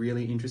us a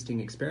really interesting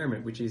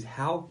experiment, which is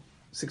how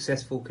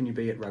successful can you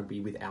be at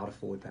rugby without a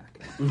forward pack?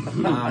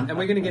 And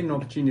we're going to get an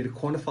opportunity to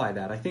quantify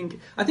that. I think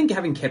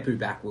having Kepu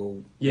back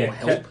will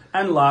help.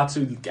 And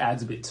Latu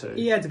adds a bit too.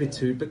 He adds a bit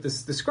too, but the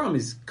scrum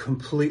is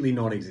completely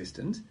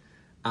non-existent.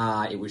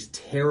 It was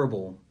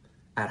terrible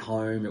at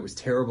home. It was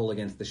terrible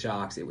against the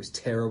Sharks. It was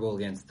terrible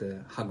against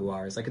the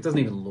Jaguares. Like, it doesn't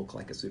even look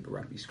like a Super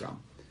Rugby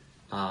scrum.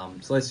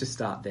 So let's just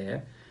start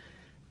there.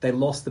 They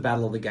lost the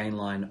battle of the gain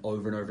line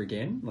over and over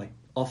again. Like,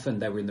 often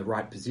they were in the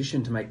right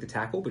position to make the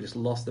tackle, but just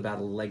lost the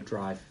battle of leg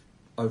drive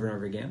over and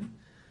over again.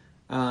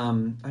 I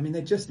mean,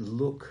 they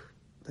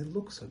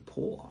look so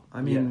poor.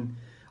 I mean,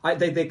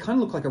 they kind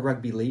of look like a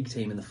rugby league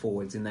team in the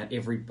forwards, in that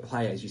every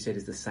player, as you said,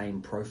 is the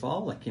same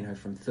profile. Like, you know,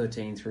 from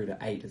 13 through to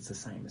 8, it's the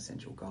same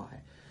essential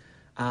guy.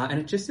 And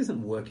it just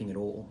isn't working at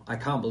all. I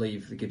can't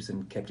believe that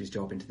Gibson kept his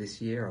job into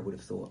this year. I would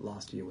have thought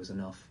last year was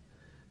enough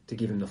to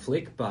give him the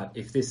flick, but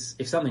if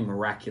something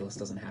miraculous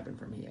doesn't happen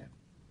from here,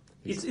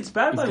 it's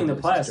bad blaming the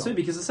players too,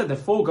 because I said the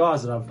 4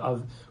 guys that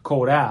I've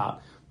called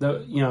out,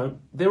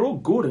 they're all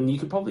good, and you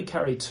could probably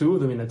carry 2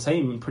 of them in a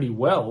team pretty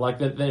well. Like,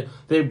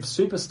 they're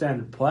super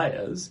standard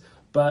players,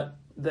 but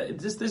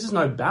there's just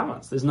no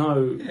balance. There's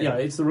no, you know,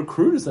 it's the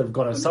recruiters that have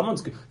got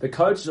to, the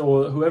coach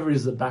or whoever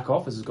is the back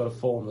office has got to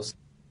fall on the.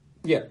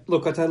 Yeah,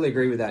 look, I totally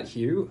agree with that,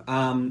 Hugh.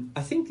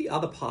 I think the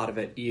other part of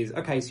it is,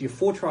 okay, so you're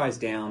 4 tries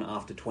down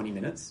after 20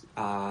 minutes.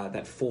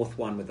 That 4th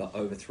one with the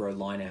overthrow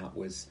line out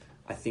was,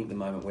 I think, the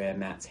moment where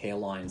Matt's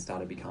hairline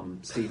started to become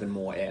Stephen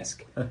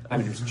Moore-esque. I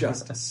mean, it was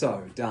just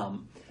so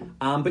dumb.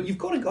 But you've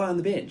got a guy on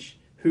the bench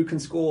who can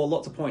score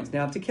lots of points.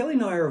 Now, Tekeli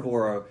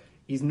Naiyaravoro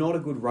is not a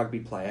good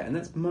rugby player, and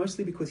that's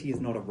mostly because he is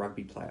not a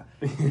rugby player.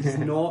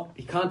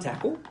 He can't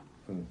tackle.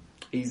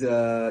 He's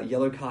a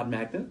yellow card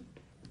magnet.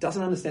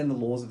 Doesn't understand the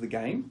laws of the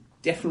game.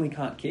 Definitely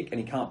can't kick, and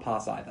he can't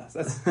pass either.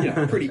 So that's, you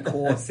know, a pretty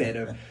core set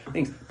of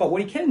things. But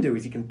what he can do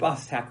is he can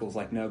bust tackles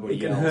like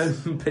nobody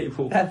else. Hurt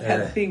people.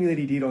 That thing that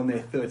he did on their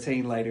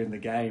 13 later in the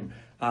game,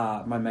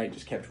 my mate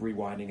just kept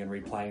rewinding and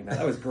replaying that.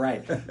 That was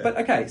great. But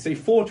okay, so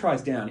 4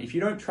 tries down. If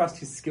you don't trust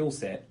his skill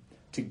set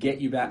to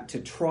get you back, to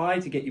try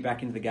to get you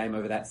back into the game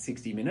over that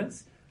 60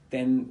 minutes,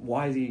 then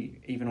why is he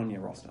even on your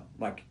roster?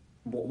 Like,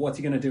 what's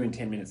he going to do in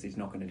 10 minutes that he's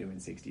not going to do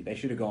in 60? They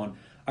should have gone,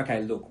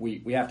 okay, look,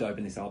 we have to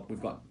open this up. We've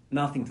got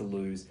nothing to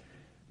lose.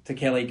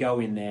 Tekeli,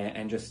 go in there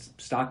and just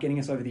start getting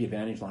us over the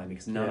advantage line,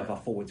 because none of our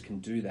forwards can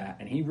do that,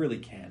 and he really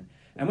can.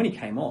 And when he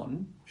came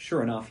on,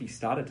 sure enough, he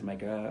started to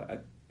make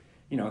a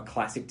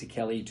classic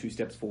Tekeli 2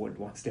 steps forward,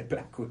 1 step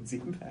backwards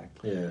impact.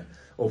 Yeah,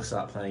 or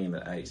start playing him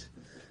at 8.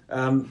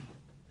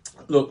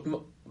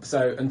 Look,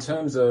 so in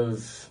terms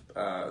of...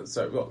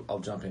 I'll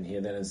jump in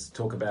here then and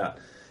talk about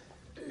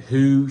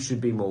who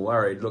should be more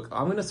worried. Look,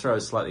 I'm going to throw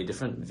a slightly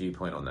different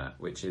viewpoint on that,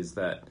 which is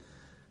that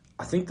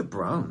I think the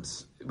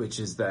Brums, which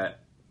is that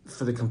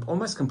for the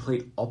almost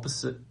complete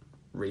opposite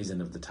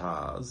reason of the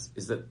Tars,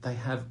 is that they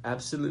have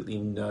absolutely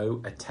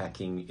no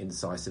attacking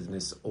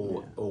incisiveness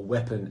or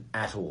weapon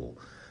at all.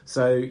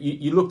 So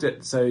you looked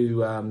at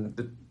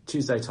the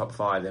Tuesday Top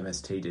 5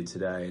 MST did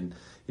today, and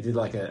he did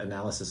like an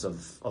analysis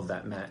of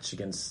that match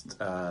against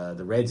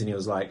the Reds, and he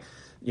was like,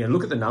 you know,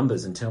 look at the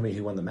numbers and tell me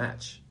who won the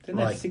match. Didn't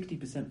they have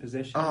 60%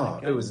 possession? Oh,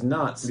 it was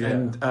nuts. Yeah.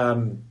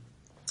 And,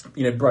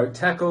 broke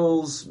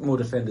tackles, more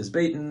defenders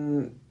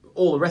beaten,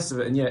 all the rest of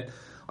it, and yet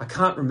I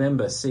can't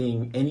remember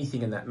seeing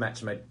anything in that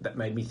match that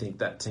made me think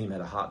that team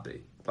had a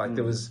heartbeat. Like,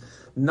 there was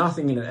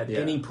nothing in it at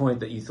any point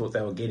that you thought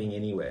they were getting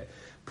anywhere.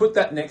 Put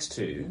that next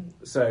to,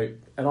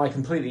 and I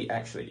completely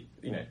actually,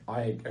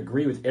 I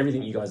agree with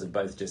everything you guys have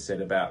both just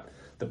said about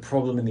the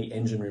problem in the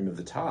engine room of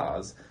the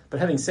Tars. But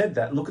having said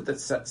that, look at the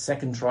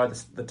second try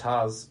the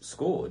Tars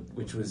scored,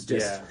 which was the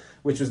interplay.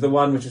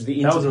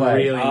 That was a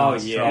really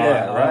nice try.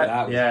 Yeah, right.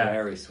 That was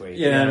very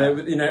sweet.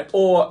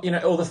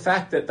 Or the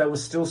fact that they were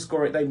still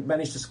scoring. They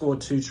managed to score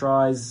 2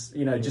 tries,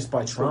 just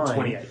by trying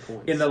 28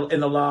 points in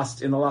the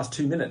last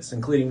 2 minutes,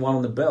 including one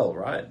on the bell,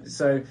 right?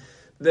 So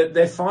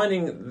they're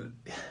finding,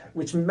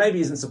 which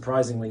maybe isn't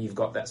surprising when you've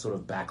got that sort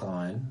of back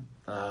line,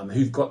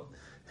 who've got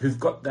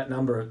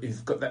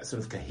that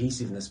sort of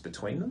cohesiveness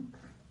between them.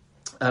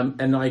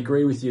 And I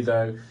agree with you,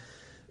 though.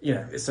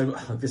 So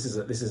this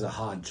is a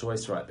hard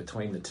choice, right,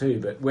 between the two.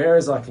 But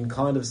whereas I can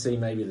kind of see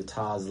maybe the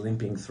Tars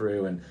limping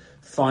through and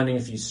finding a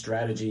few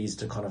strategies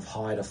to kind of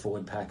hide a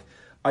forward pack,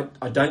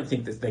 I don't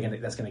think that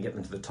that's going to get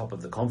them to the top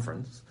of the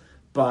conference.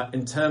 But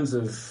in terms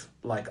of,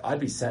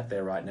 I'd be sat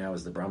there right now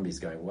as the Brumbies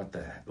going,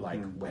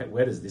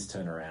 where does this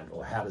turn around?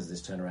 Or how does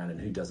this turn around and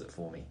who does it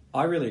for me?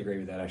 I really agree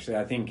with that, actually.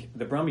 I think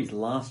the Brumbies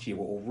last year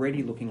were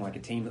already looking like a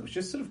team that was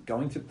just sort of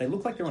going through... They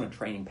look like they're on a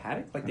training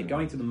paddock. They're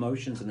going through the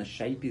motions and the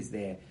shape is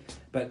there.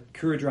 But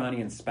Kuridrani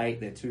and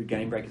Spate, their 2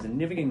 game breakers, are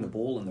never getting the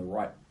ball in the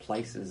right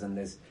places. And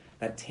there's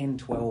that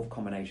 10-12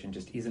 combination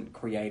just isn't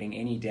creating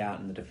any doubt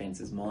in the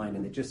defence's mind.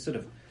 And they're just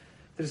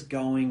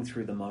going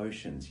through the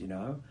motions,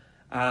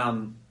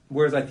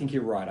 Whereas I think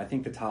you're right. I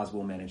think the Tars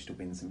will manage to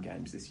win some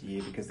games this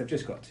year because they've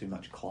just got too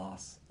much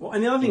class. Well,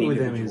 and the other thing with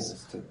them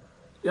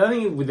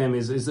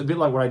is a bit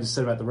like what I just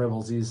said about the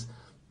Rebels is,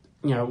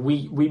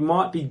 we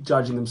might be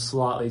judging them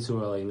slightly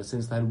too early in the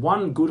sense they had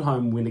one good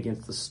home win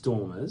against the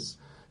Stormers,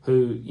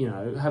 who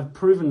have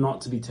proven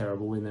not to be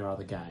terrible in their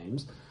other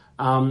games,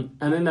 and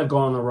then they've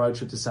gone on a road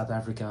trip to South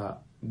Africa,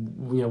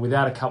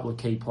 without a couple of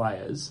key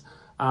players,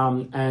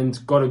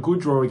 and got a good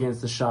draw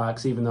against the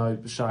Sharks, even though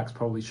the Sharks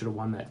probably should have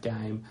won that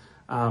game.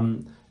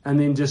 And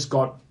then just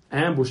got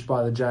ambushed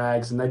by the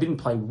Jags, and they didn't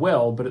play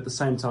well, but at the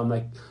same time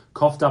they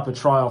coughed up a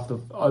try off the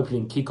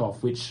opening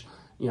kickoff, which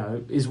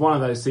is one of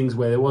those things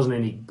where there wasn't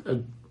any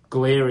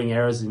glaring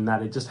errors in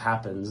that. It just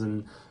happens,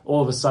 and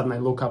all of a sudden they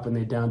look up and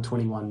they're down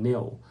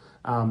 21-0,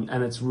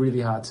 and it's really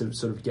hard to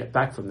sort of get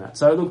back from that.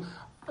 So look,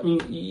 I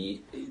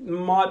mean, it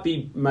might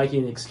be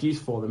making an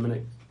excuse for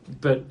them,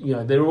 but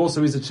there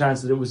also is a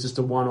chance that it was just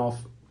a one-off.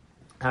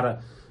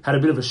 Had a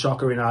bit of a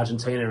shocker in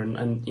Argentina,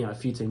 and a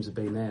few teams have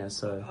been there.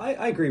 So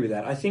I agree with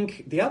that. I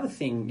think the other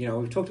thing,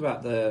 we've talked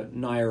about the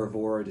Naya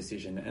Ravoro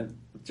decision, and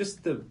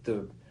just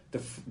the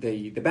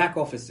back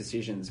office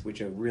decisions which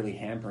are really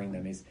hampering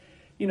them is,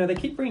 they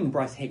keep bringing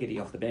Bryce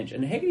Hegarty off the bench,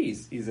 and Hegarty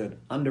is an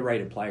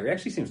underrated player. He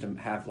actually seems to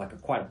have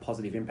quite a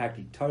positive impact.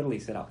 He totally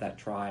set up that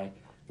try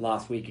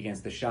last week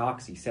against the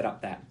Sharks. He set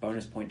up that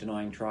bonus point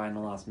denying try in the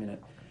last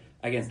minute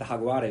against the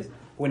Jaguares.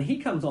 When he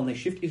comes on, they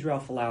shift Israel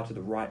Folau to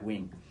the right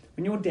wing.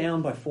 When you're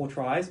down by 4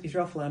 tries,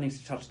 Israel Folau needs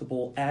to touch the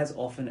ball as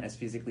often as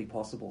physically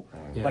possible.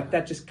 Yeah.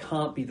 That just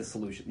can't be the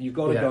solution. You've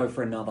got to go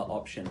for another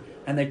option.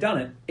 And they've done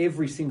it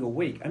every single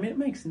week. I mean, it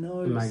makes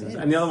no sense.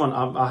 And the other one,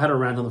 I had a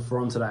rant on the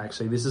forum today,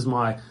 actually. This is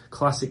my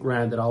classic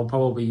rant that I'll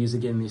probably use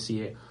again this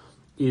year,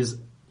 is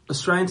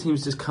Australian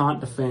teams just can't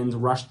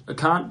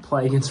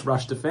play against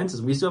rush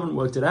defences. We still haven't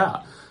worked it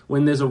out.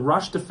 When there's a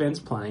rush defence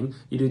playing,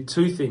 you do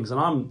 2 things, and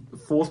I'm a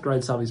 4th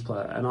grade subbies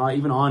player, and I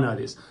know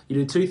this. You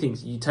do 2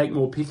 things. You take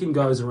more pick and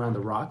goes around the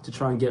ruck to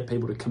try and get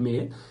people to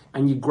commit,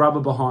 and you grub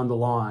it behind the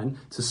line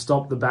to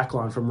stop the back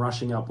line from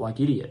rushing up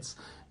like idiots.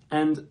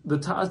 And the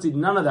Tars did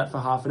none of that for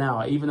half an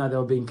hour, even though they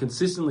were being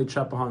consistently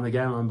trapped behind the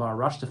game line by a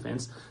rush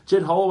defence.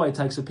 Jed Holloway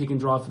takes a pick and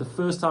drive for the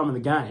first time in the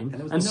game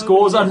and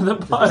scores under the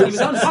post. He was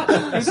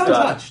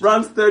untouched.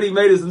 Runs 30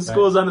 metres and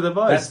scores under the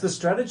post. That's the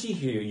strategy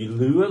here. You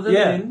lure them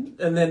in,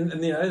 and then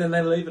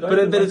they leave it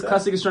open. But it's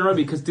classic Australian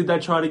rugby, because did they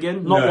try it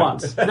again? Not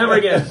once. Never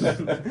again.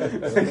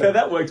 Okay,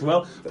 that worked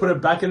well. Put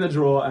it back in the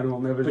drawer, and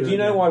we'll never do it. But do you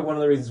know why one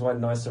of the reasons why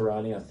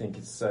Naisarani, I think,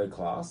 is so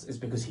class, is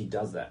because he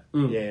does that.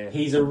 Yeah.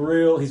 He's a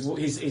real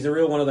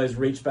one of those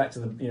reach back,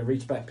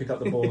 pick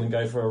up the ball and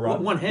go for a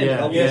run. One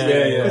hand,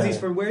 because he's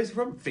from, where's he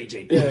from?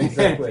 Fiji. Yeah,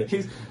 exactly.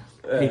 He's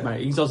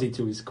Aussie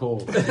to his core.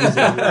 Don't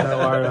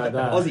worry about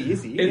that. Aussie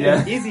is he?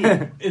 Is he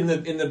in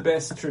the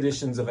best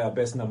traditions of our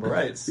best number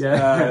 8s?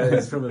 Yeah,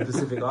 he's from the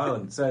Pacific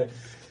Island. So,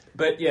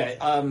 but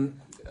I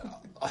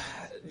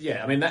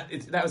mean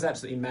that was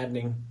absolutely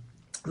maddening.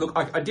 Look,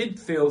 I did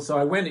feel so.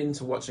 I went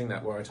into watching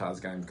that Waratahs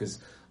game because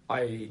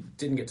I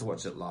didn't get to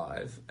watch it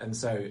live, and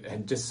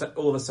just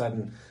all of a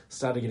sudden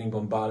started getting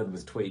bombarded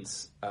with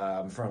tweets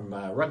from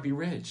Rugby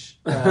Reg,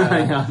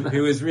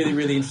 who was really,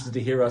 really interested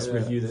to hear us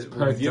review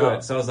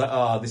it. So I was like,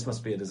 oh, this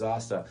must be a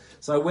disaster.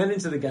 So I went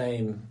into the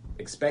game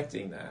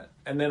expecting that,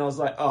 and then I was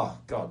like, oh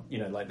god,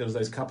 there was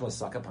those couple of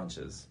sucker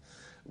punches,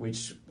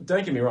 which,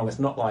 don't get me wrong, it's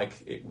not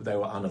like they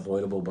were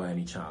unavoidable by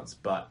any chance,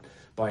 but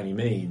by any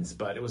means,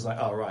 but it was like,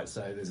 oh right,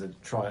 so there's a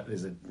try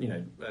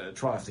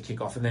after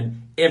kick-off, and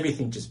then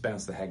everything just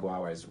bounced the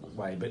Jaguares'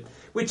 way, but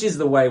which is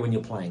the way when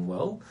you're playing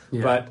well.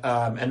 Yeah. But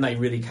and they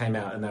really came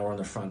out and they were on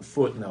the front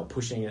foot and they were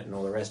pushing it and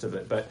all the rest of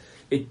it. But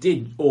it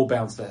did all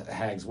bounce the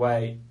Hags'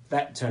 way.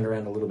 That turned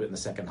around a little bit in the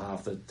second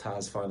half. The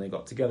Tars finally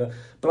got together,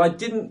 but I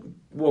didn't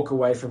walk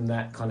away from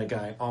that kind of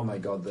going, oh my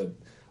god, the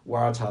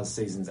Waratahs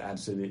season's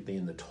absolutely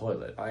in the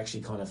toilet. I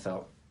actually kind of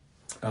felt.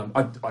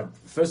 I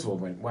first of all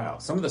went, wow,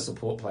 some of the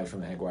support play from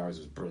the Jaguares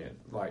was brilliant.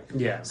 Like,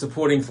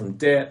 supporting from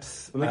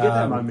depth. And they get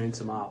that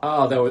momentum up.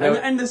 Oh, they were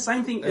and the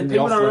same thing, and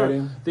people the don't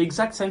offloading. know, the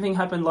exact same thing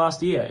happened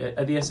last year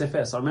at the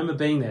SFS. I remember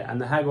being there, and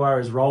the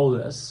Jaguares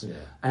rolled us,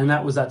 and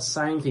that was that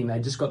same thing. They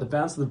just got the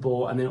bounce of the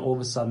ball, and then all of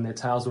a sudden their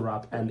tails were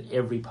up, and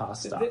every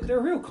pass stuck. They're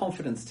a real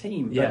confidence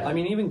team. But, Yeah. I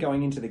mean, even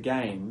going into the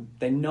game,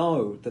 they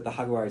know that the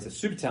Jaguares are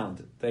super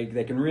talented.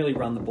 They can really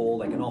run the ball,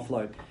 they can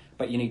offload,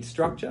 but you need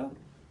structure.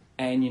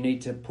 And you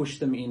need to push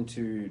them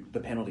into the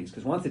penalties.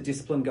 Because once the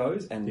discipline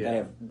goes, and they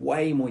have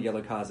way more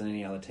yellow cards than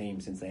any other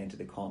team since they entered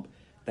the comp,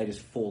 they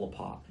just fall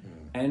apart.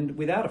 And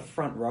without a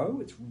front row,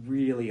 it's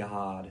really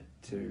hard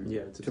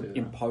to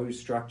impose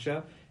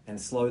structure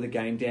and slow the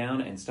game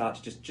down and start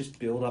to just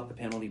build up the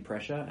penalty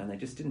pressure. And they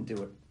just didn't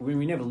do it. I mean,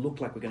 we never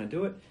looked like we're going to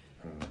do it.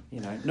 You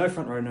know, no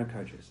front row, no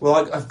coaches.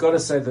 Well, I've got to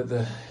say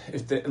that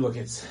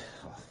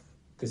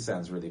this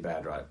sounds really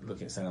bad, right?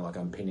 Looking at sounding like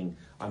I'm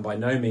by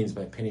no means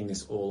by pinning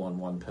this all on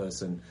one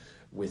person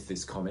with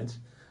this comment.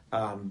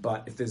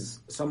 But if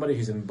there's somebody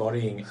who's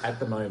embodying at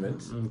the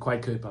moment,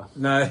 Quade Cooper.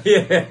 no,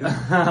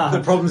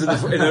 the problems in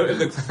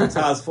the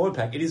Tars forward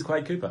pack, it is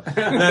Quade Cooper.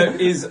 No,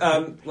 is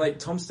like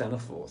Tom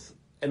Staniforth,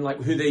 and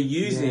like who they're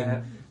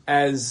using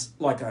as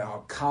like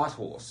a cart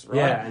horse, right?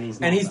 Yeah,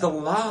 and he's the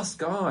last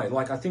guy.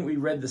 Like I think we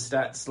read the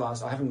stats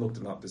last. I haven't looked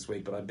them up this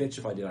week, but I bet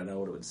you if I did, I know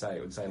what it would say.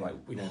 It would say like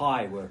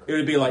high work. It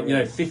would be like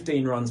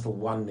 15 runs for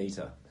 1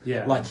 meter.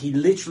 Yeah. Like he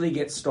literally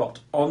gets stopped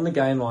on the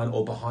game line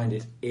or behind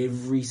it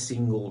every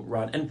single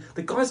run, and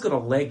the guy's got a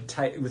leg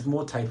with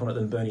more tape on it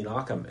than Bernie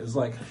Larkham. It was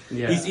like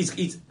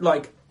he's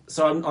like.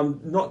 So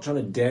I'm not trying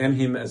to damn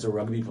him as a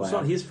rugby player. It's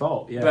not his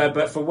fault. Yeah,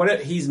 but for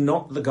what he's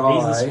not the guy.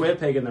 He's the square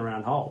peg in the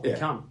round hole. Yeah. He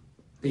can't.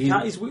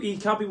 He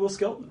can't be Will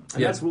Skelton,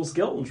 and that's Will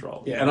Skelton's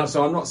role. Yeah, and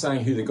so I'm not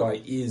saying who the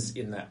guy is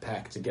in that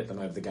pack to get them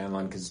over the game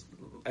line because,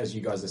 as you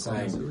guys are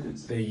saying,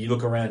 you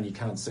look around, you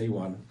can't see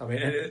one. I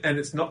mean, and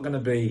it's not going to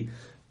be,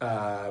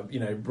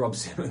 Rob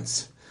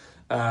Simmons.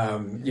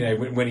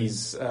 When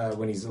he's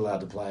allowed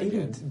to play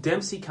Even again.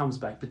 Dempsey comes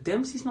back, but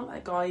Dempsey's not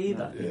that guy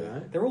either. Yeah. You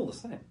know? They're all the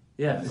same.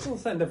 Yeah, It's all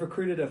the same. They've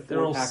recruited a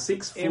they're all four-pack.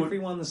 6 foot,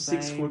 Everyone the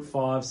same. 6'5",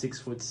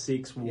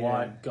 6'6",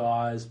 white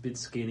guys, bit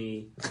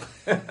skinny.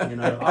 I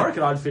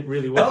reckon I'd fit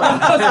really well.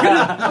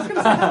 I was going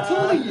to say, how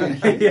tall are you?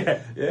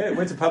 Yeah.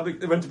 Went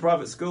to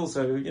private school,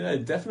 so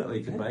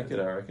definitely could make it.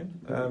 I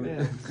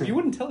reckon. You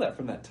wouldn't tell that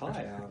from that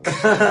tie.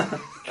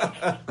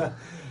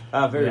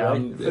 Very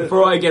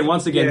Yeah,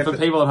 once again, for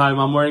people at home,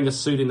 I'm wearing a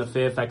suit in the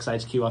Fairfax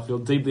HQ. I feel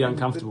deeply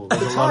uncomfortable. The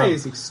tie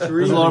is extremely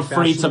There's a lot of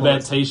free fashionable.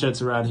 Tibet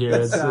t-shirts around here.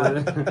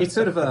 It's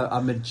sort of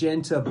a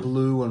magenta,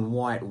 blue, and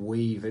white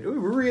weave. It would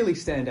really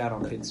stand out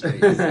on Pitt Street.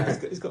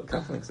 He's got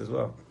cufflinks as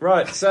well.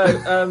 Right.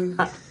 So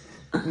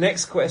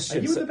next question.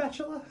 Are you The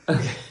Bachelor?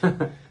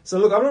 So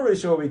look, I'm not really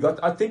sure what we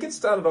got. I think it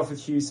started off with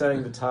Hugh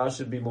saying the Tars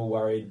should be more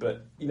worried,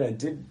 but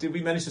did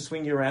we manage to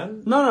swing you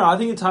around? No. I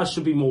think the Tars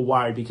should be more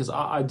worried because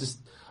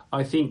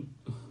I think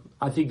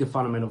the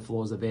fundamental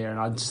flaws are there, and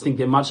I just think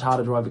they're much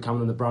harder to overcome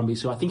than the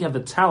Brumbies, who I think have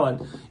the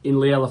talent in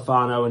Leo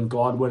Lafano and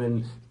Godwin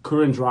and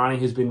Kurandrani,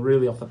 who's been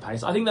really off the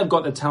pace. I think they've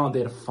got the talent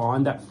there to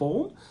find that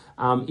form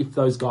if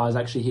those guys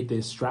actually hit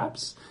their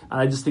straps, and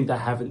I just think they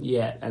haven't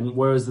yet. And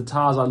whereas the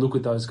Tars, I look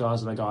at those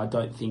guys and I go, I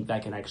don't think they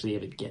can actually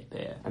ever get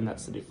there, and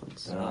that's the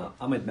difference.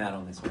 I'm with Matt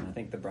on this one. I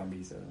think the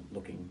Brumbies are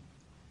looking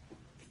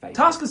fake.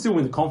 Tars can still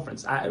win the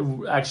conference.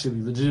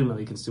 Actually,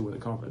 legitimately can still win the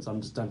conference. I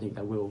just don't think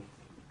they will.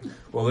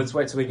 Well, let's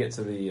wait till we get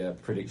to the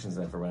predictions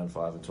then for round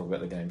 5 and talk about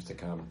the games to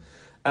come.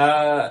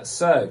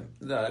 So,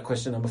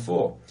 question number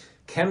 4.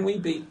 Can we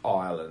beat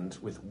Ireland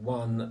with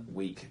 1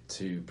 week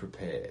to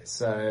prepare?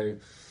 So,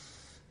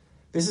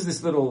 this is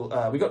this little...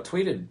 we got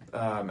tweeted,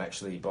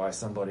 actually, by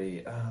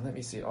somebody... let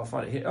me see. I'll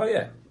find it here. Oh,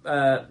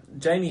 yeah.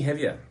 Jamie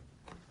Heavier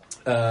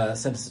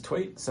sent us a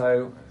tweet.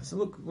 So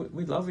look,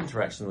 we love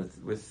interaction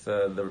with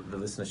the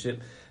listenership.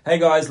 Hey,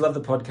 guys, love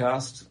the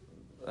podcast.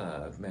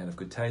 Man of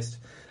good taste.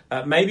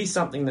 Maybe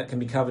something that can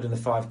be covered in the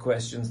 5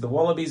 questions. The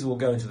Wallabies will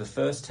go into the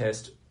first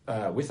test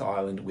with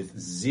Ireland with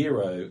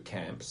 0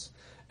 camps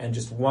and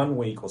just 1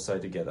 week or so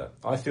together.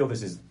 I feel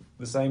this is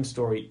the same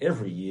story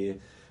every year.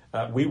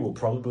 We will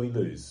probably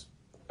lose.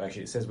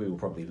 Actually, it says we will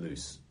probably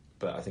lose,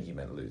 but I think he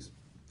meant lose.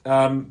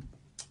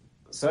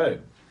 So,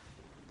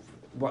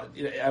 what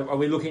are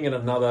we looking at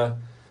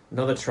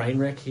another train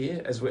wreck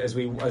here as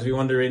we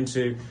wander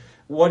into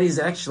what is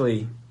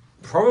actually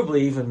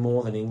probably even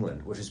more than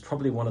England, which is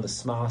probably one of the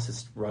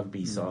smartest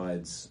rugby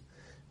sides.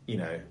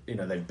 They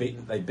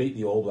beat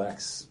the All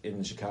Blacks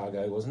in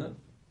Chicago, wasn't it?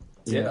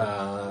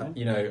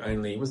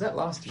 Only was that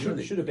last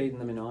year? Should have beaten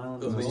them in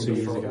Ireland. It was as 2 well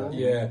years before. ago.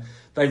 Yeah,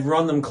 they've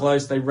run them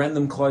close. They ran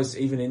them close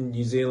even in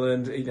New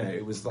Zealand.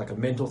 It was like a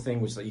mental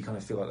thing, which you kind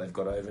of feel like they've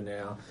got over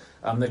now.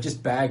 They've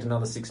just bagged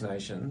another Six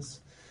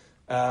Nations.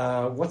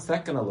 What's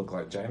that going to look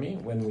like, Jamie?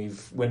 When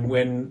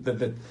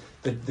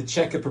the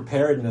checker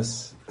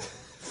preparedness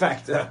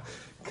factor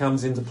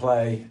comes into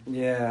play?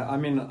 Yeah, I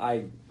mean,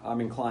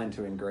 I'm inclined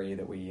to agree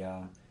that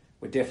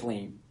we're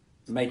definitely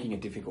making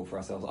it difficult for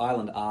ourselves.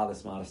 Ireland are the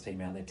smartest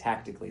team out there.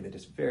 Tactically, they're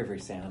just very, very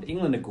sound.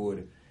 England are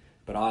good,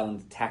 but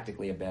Ireland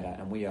tactically are better,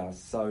 and we are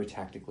so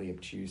tactically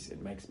obtuse,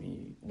 it makes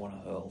me want to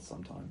hurl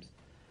sometimes.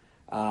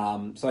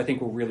 So I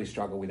think we'll really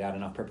struggle without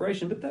enough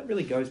preparation, but that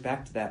really goes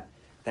back to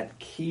that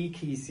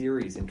key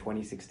series in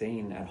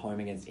 2016 at home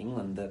against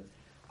England that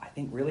I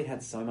think really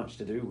had so much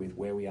to do with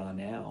where we are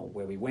now,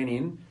 where we went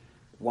in,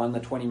 won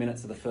the 20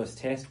 minutes of the first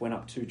test, went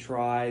up 2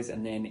 tries,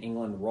 and then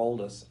England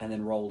rolled us, and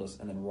then rolled us,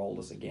 and then rolled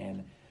us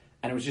again.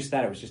 And it was just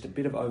that. It was just a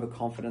bit of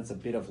overconfidence, a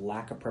bit of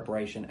lack of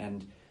preparation,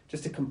 and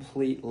just a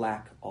complete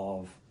lack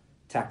of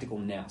tactical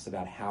nous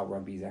about how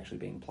rugby is actually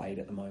being played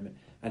at the moment.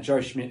 And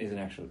Joe Schmidt is an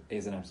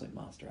absolute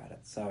master at it.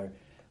 So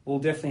we'll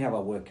definitely have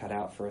our work cut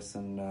out for us,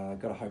 and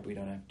got to hope we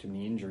don't have too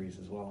many injuries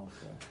as well.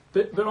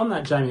 So. But on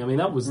that, Jamie, I mean,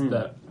 that was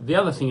the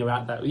other thing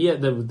about that. Yeah,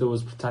 there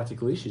was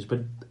tactical issues,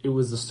 but it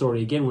was the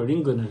story again where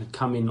England had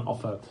come in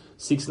off a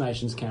Six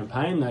Nations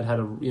campaign.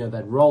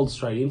 They'd rolled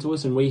straight into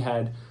us, and we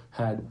had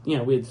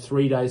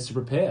 3 days to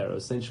prepare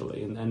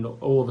essentially, and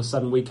all of a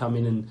sudden we come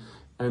in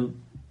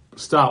and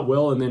start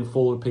well, and then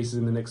fall to pieces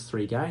in the next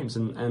 3 games,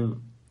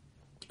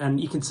 and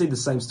you can see the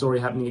same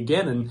story happening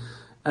again. And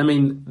I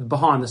mean,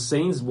 behind the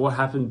scenes, what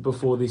happened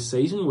before this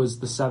season was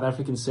the South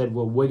Africans said,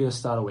 well, we're going to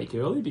start a week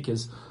early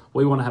because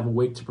we want to have a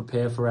week to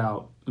prepare for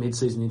our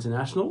mid-season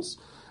internationals.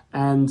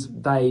 And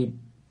they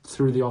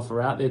threw the offer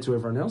out there to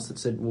everyone else that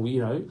said,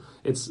 well,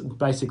 it's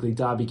basically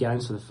derby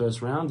games for the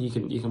first round. You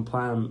can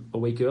play them a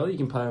week early. You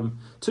can play them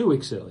 2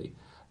 weeks early.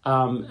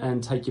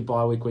 And take your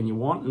bye week when you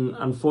want. And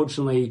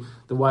unfortunately,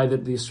 the way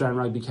that the Australian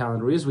rugby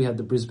calendar is, we had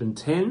the Brisbane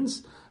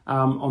 10s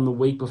on the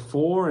week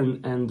before,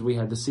 and we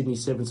had the Sydney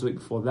 7s the week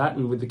before that.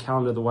 And with the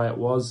calendar the way it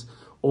was,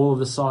 all of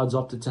the sides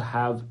opted to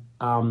have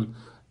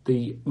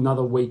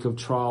another week of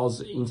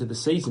trials into the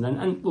season.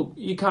 And look,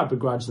 you can't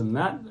begrudge them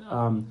that.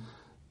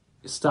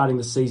 Starting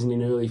the season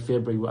in early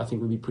February, I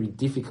think, would be pretty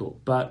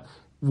difficult. But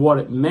what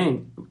it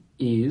meant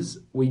is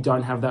we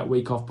don't have that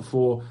week off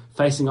before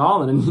facing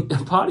Ireland,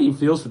 and part of you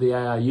feels for the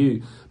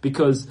ARU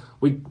because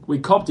we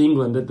copped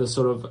England at the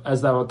sort of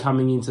as they were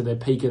coming into their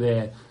peak of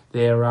their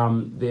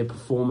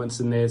performance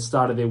and their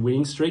start of their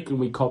winning streak, and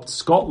we copped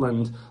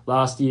Scotland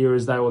last year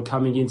as they were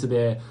coming into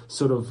their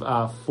sort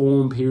of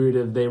form period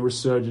of their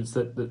resurgence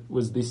that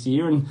was this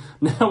year, and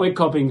now we're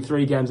copping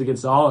 3 games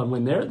against Ireland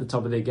when they're at the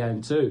top of their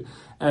game too,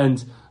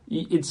 and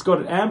it's got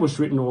an ambush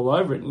written all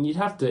over it, and you'd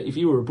have to, if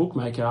you were a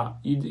bookmaker,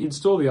 you'd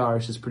install the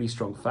Irish as pretty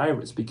strong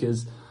favourites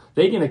because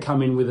they're going to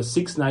come in with a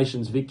Six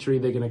Nations victory.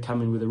 They're going to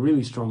come in with a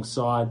really strong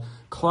side,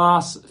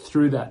 class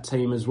through that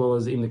team as well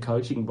as in the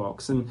coaching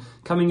box, and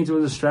coming into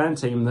an Australian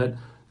team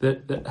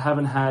that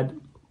haven't had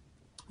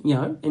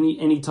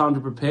any time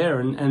to prepare.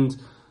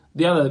 And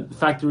the other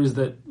factor is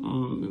that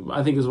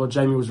I think is what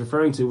Jamie was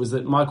referring to, was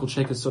that Michael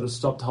Cheika sort of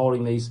stopped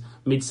holding these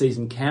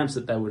mid-season camps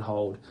that they would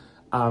hold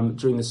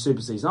during the super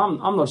season.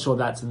 I'm not sure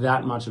that's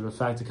that much of a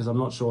factor because I'm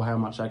not sure how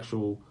much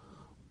actual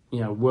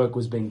work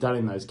was being done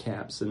in those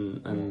camps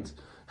and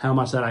how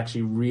much that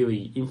actually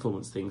really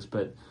influenced things.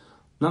 But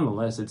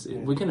nonetheless,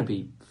 we're going to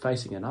be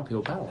facing an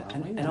uphill battle,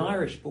 aren't we? An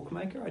Irish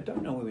bookmaker? I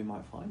don't know where we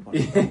might find one.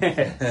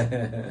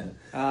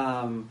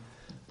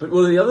 But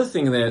the other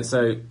thing there,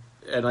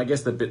 and I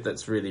guess the bit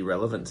that's really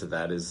relevant to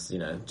that is,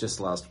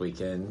 just last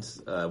weekend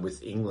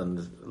with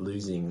England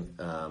losing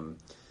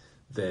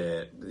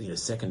their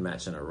second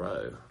match in a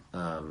row.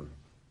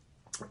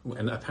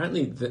 And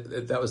apparently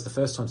that was the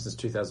first time since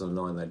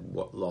 2009 they'd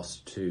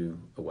lost 2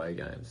 away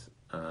games.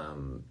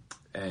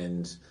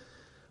 And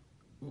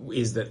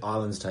is that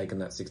Ireland's taken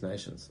that Six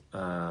Nations.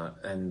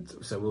 And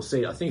so we'll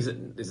see. I think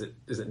is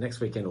it next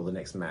weekend or the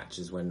next match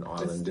is when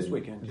Ireland... This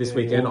weekend. This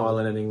weekend,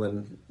 Ireland and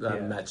England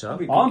match up.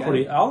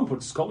 Ireland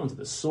put Scotland to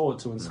the sword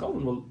too, and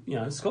Scotland will,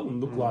 Scotland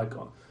look like...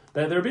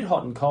 They're a bit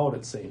hot and cold,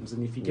 it seems,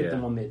 and if you get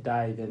them on their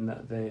day,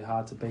 then they're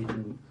hard to beat.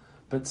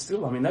 But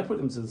still, I mean, they put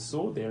them to the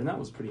sword there, and that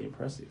was pretty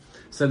impressive.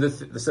 So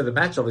the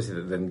match obviously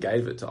that then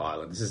gave it to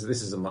Ireland. This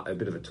is a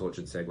bit of a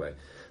tortured segue.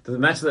 The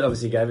match that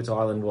obviously gave it to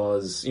Ireland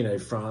was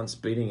France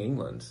beating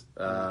England,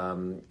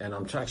 and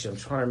I'm trying to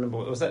remember.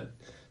 Was that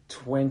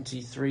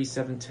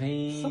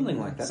 23-17?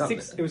 Something like that.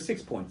 It was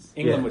 6 points.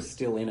 England was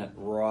still in it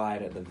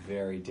right at the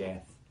very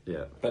death.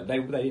 Yeah, but they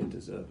didn't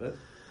deserve it.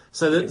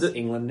 So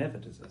England never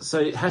deserved it.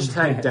 So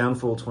hashtag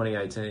downfall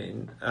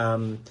 2018.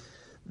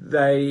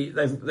 They've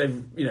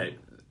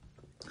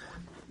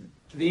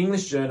the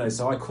English journos.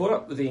 So I caught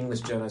up with the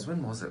English journos.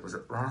 When was it? Was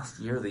it last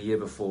year or the year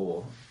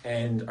before?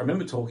 And I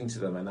remember talking to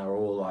them, and they were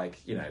all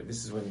like,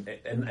 this is when,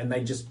 and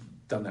they just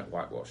done that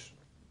whitewash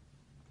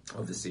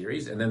of the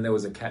series, and then there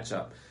was a catch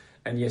up.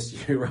 And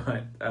yes, you're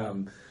right.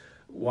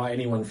 why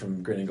anyone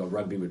from Green and Gold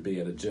Rugby would be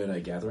at a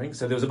journo gathering.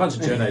 So there was a bunch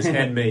of journos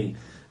and me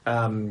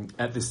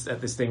at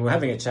this thing. We're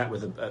having a chat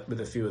with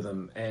a few of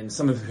them, and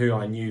some of who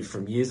I knew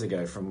from years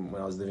ago, from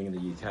when I was living in the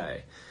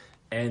UK.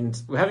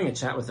 And we're having a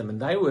chat with them, and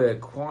they were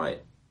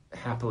quite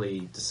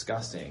happily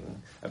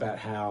discussing about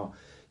how,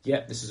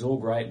 yep, this is all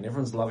great, and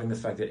everyone's loving the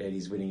fact that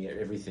Eddie's winning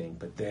everything,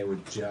 but they were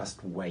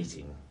just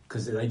waiting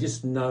because they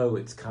just know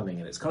it's coming.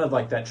 And it's kind of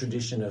like that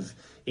tradition of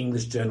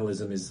English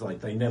journalism is like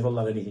they never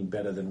love anything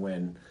better than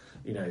when,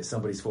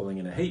 somebody's falling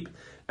in a heap.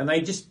 And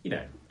they just,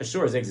 as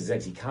sure as eggs is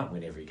eggs, he can't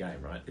win every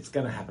game, right? It's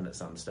going to happen at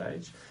some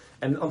stage.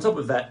 And on top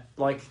of that,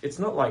 it's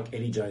not like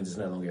Eddie Jones is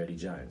no longer Eddie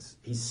Jones.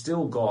 He's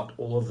still got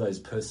all of those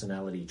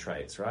personality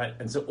traits, right?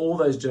 And so all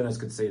those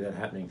journalists could see that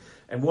happening.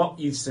 And what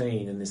you've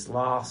seen in this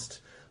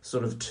last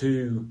sort of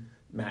 2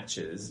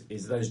 matches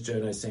is those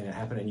journos seeing it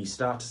happen, and you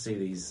start to see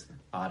these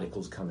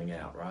articles coming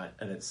out, right?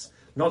 And it's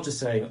not just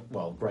saying,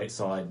 well, great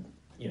side,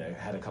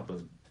 had a couple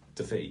of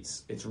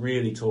defeats. It's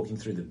really talking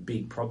through the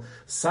big problem.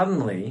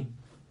 Suddenly,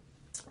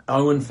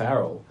 Owen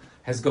Farrell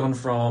has gone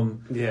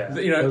from the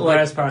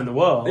greatest player in the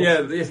world.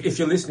 Yeah, if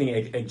you're listening,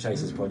 Egg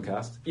Chasers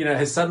podcast,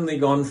 has suddenly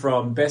gone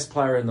from best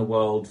player in the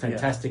world,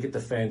 fantastic at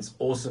defense,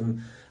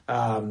 awesome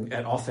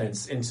at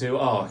offense, into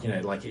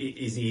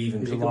is he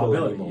even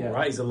pickable anymore?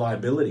 Right, he's a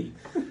liability.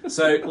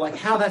 So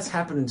how that's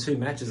happened in 2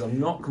 matches, I'm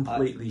not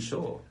completely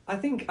sure. I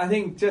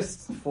think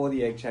just for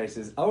the Egg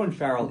Chasers, Owen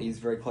Farrell is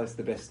very close to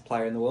the best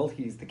player in the world.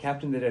 He's the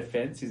captain of the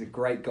defence. He's a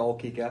great goal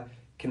kicker.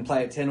 Can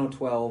play at 10 or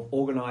 12.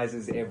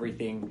 Organises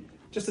everything.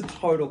 Just a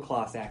total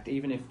class act,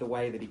 even if the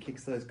way that he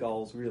kicks those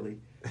goals really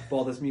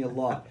bothers me a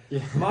lot.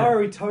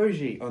 Maro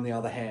Itoje, on the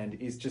other hand,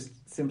 is just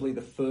simply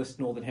the first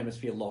Northern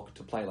Hemisphere lock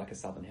to play like a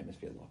Southern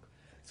Hemisphere lock.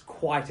 It's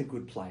quite a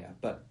good player,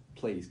 but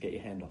please get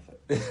your hand off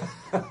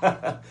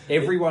it.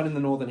 Everyone in the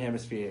Northern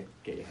Hemisphere,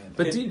 get your hand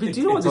off it. But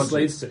do you know what this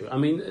leads to? I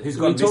mean,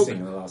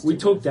 we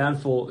talk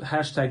downfall,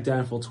 hashtag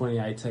downfall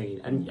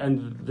 2018,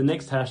 and the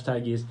next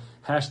hashtag is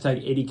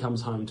hashtag Eddie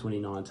comes home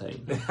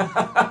 2019.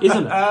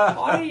 Isn't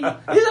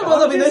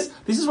it?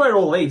 This is where it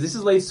all leads. This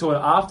leads to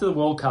after the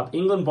World Cup,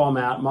 England bomb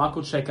out,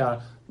 Michael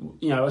Cheika,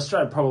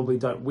 Australia probably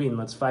don't win,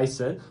 let's face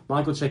it.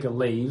 Michael Cheika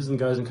leaves and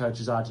goes and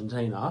coaches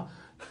Argentina.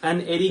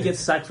 And Eddie gets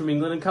sacked from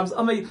England and comes...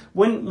 I mean,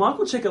 when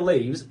Michael Cheika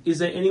leaves, is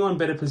there anyone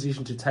better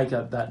positioned to take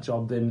up that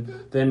job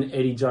than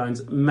Eddie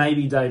Jones?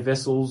 Maybe Dave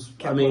Vessels.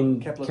 Kepler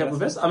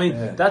Vessels. I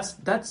mean, that's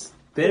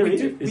there. We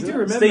do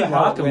remember Steve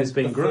how Larkham has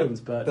been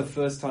groomed, but the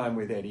first time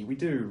with Eddie, we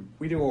do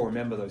all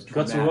remember those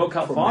got to a World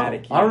Cup final.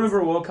 Years. I remember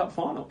a World Cup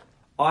final.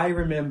 I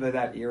remember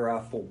that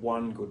era for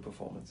one good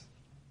performance.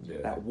 Yeah.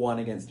 That one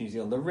against New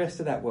Zealand. The rest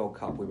of that World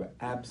Cup, we were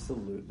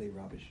absolutely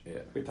rubbish.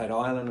 Yeah. We played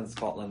Ireland and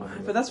Scotland.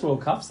 But that's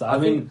World Cups, though.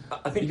 I think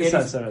you can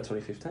say so about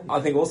 2015.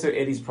 I think also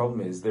Eddie's problem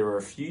is there are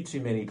a few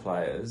too many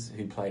players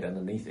who played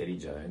underneath Eddie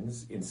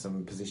Jones in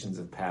some positions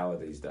of power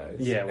these days.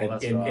 Yeah, well,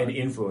 that's right. And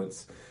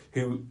influence,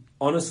 who,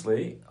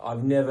 honestly,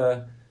 I've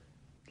never...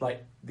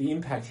 the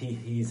impact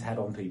he's had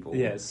on people.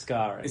 Yeah, it's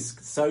scarring.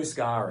 It's so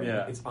scarring.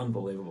 Yeah. It's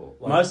unbelievable.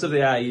 Most of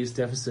the AU's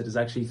deficit is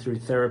actually through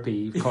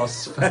therapy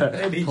costs for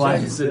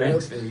players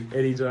and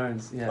Eddie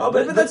Jones. Yeah. Oh,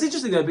 but that's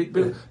interesting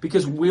though,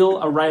 because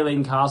will a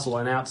Raylene Castle,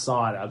 an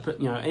outsider,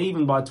 but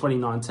even by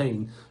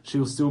 2019,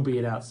 she'll still be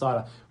an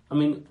outsider. I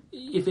mean,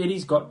 if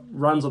Eddie's got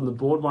runs on the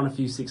board, won a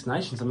few Six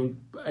Nations, I mean,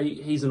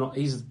 he's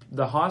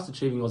the highest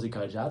achieving Aussie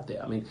coach out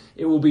there. I mean,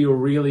 it will be a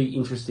really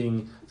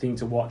interesting thing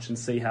to watch and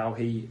see how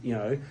he,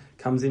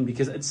 comes in,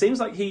 because it seems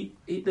like he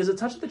there's a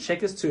touch of the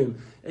checkers to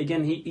him.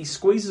 Again, he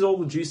squeezes all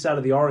the juice out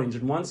of the orange,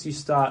 and once you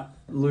start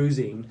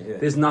losing,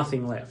 there's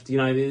nothing left.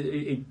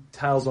 It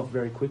tails off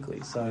very quickly.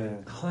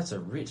 So, that's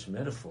a rich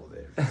metaphor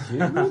there.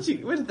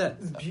 Where did that?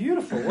 It's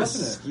beautiful,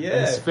 wasn't it?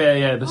 Yeah, it's fair.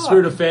 Yeah, the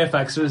spirit of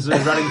Fairfax was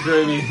running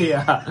through me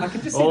here. I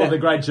can just see all the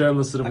great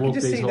journalists that have walked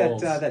these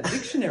halls. That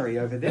dictionary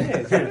over there.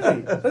 It's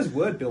really, those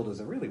word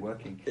builders are really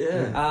working.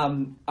 Yeah.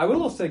 I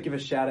will also give a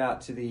shout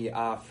out to the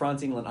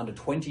France-England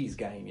under-20s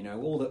game.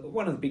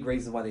 One of the big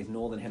reasons why these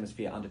Northern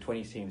Hemisphere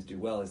under-20s teams do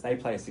well is they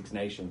play a Six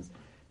Nations,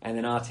 and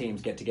then our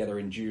teams get together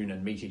in June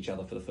and meet each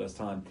other for the first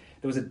time.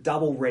 There was a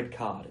double red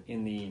card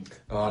in the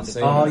yes,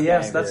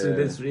 game.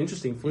 that's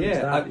interesting footage.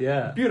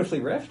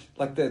 Beautifully reffed.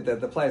 Like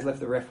the players left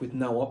the ref with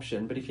no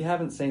option. But if you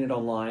haven't seen it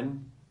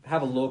online,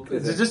 have a look.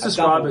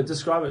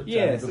 Describe it.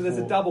 Yeah, so there's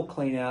a double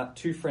clean out,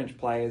 2 French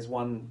players,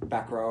 one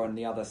back rower and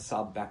the other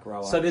sub back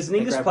rower. So there's an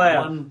English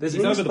player. There's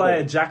an English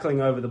player jackling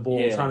over the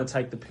ball, trying to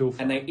take the pill from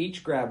and they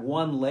each grab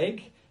one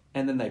leg,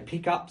 and then they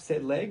pick up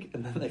said leg,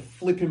 and then they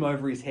flip him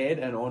over his head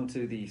and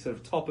onto the sort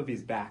of top of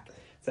his back.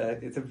 So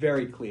it's a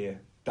very clear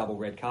double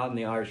red card, and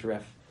the Irish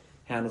ref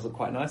handles it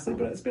quite nicely.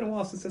 But it's been a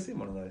while since I've seen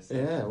one of those.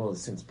 Yeah, well,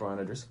 since Brian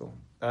O'Driscoll.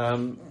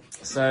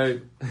 So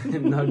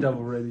no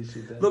double red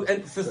issue there. Look,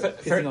 and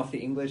pissing off the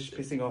English,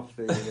 pissing off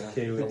the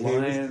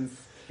Lions.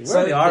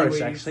 So the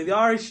Irish, actually. The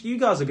Irish, you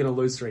guys are going to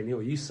lose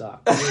 3-0. You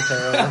suck. Let's get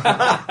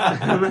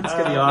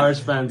the Irish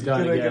fans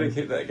going again. Going to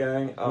keep that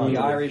going.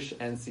 The Irish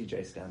and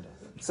CJ Stander.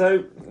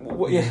 So,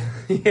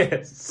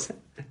 yes.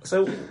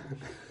 So,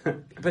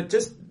 But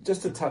just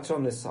to touch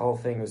on this whole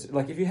thing was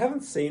like if you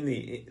haven't seen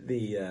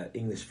the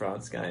English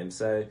France game,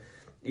 so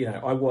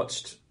I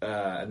watched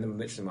and then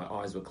literally my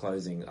eyes were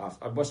closing.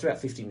 I watched about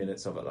 50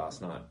 minutes of it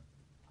last night,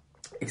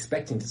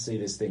 expecting to see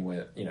this thing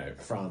where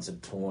France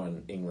had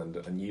torn England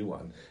a new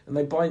one, and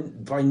they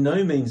by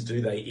no means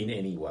do they in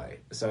any way.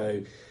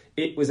 So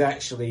it was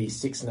actually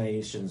Six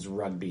Nations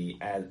rugby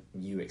as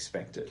you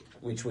expected,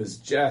 which was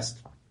just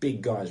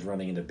big guys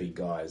running into big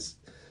guys,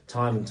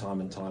 time and time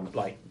and time,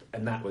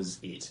 and that was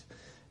it.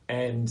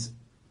 And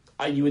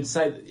I would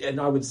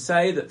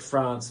say that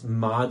France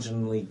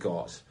marginally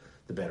got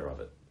the better of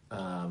it,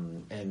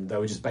 and they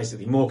were just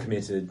basically more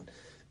committed.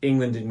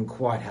 England didn't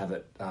quite have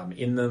it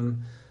in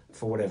them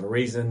for whatever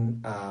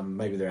reason.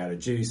 Maybe they're out of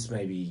juice.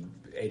 Maybe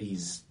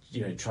Eddie's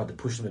tried to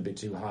push them a bit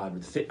too hard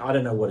with fit. I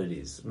don't know what it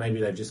is. Maybe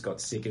they've just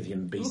got sick of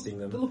him beasting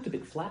them. They looked a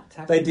bit flat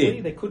tactically. They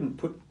did. They couldn't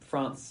put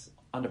France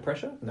under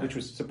pressure, No. which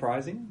was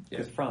surprising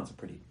because France are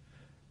pretty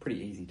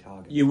easy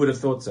target. You would have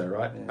thought so,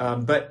 right? Yeah.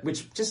 But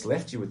which just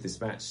left you with this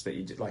match that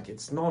you did,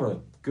 it's not a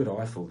good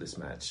eyeful, this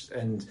match.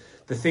 And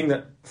the thing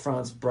that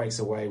France breaks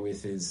away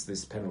with is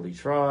this penalty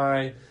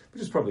try,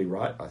 which is probably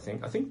right, I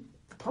think. I think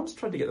the Pumps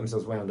tried to get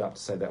themselves wound up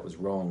to say that was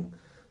wrong,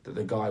 that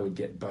the guy would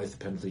get both a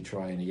penalty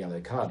try and a yellow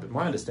card. But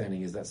my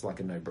understanding is that's like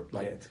a no...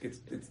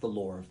 It's the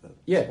law of the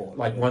sport.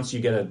 Once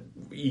you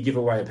give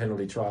away a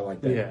penalty try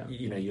like that, Yeah.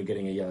 you're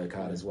getting a yellow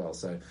card as well.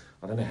 So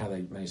I don't know how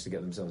they managed to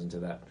get themselves into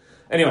that.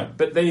 Anyway,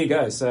 but there you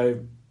go.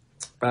 So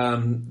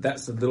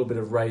that's a little bit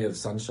of ray of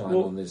sunshine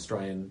on the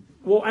Australian.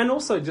 Well, and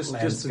also just to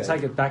landscape.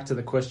 take it back to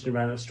the question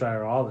around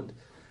Australia-Ireland,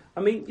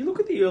 I mean, you look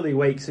at the early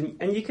weeks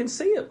and you can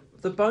see it.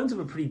 The bones of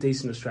a pretty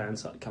decent Australian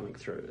side coming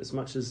through. As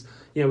much as,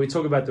 we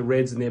talk about the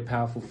Reds and their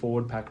powerful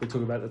forward pack, we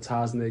talk about the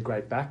Tars and their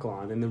great back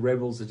line, and the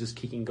Rebels are just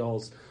kicking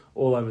goals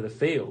all over the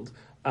field.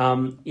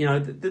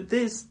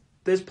 There's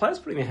players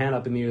putting their hand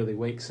up in the early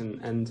weeks,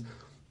 and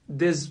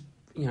there's,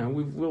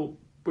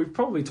 we've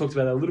probably talked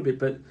about it a little bit,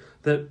 but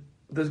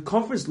the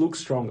conference looks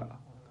stronger.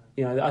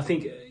 I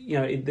think,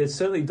 it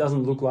certainly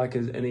doesn't look like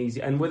an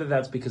easy, and whether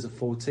that's because of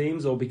 4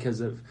 teams or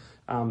because of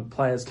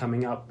players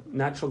coming up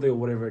naturally or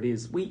whatever it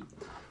is,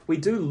 we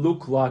do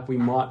look like we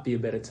might be a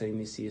better team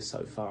this year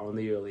so far on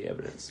the early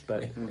evidence,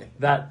 but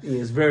that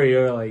is very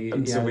early.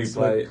 Until we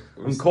play...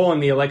 I'm calling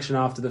the election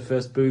after the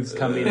first booths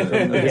come in.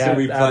 Until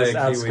we play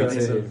a Kiwi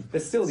team.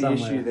 There's still the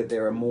somewhere. issue that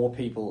there are more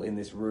people in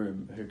this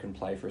room who can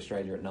play for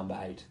Australia at number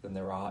 8 than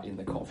there are in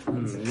the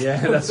conference. Yeah,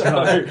 that's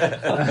right.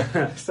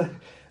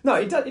 No,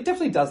 it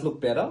definitely does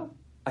look better.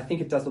 I think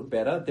it does look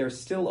better. There's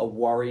still a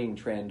worrying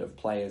trend of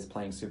players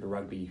playing Super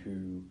Rugby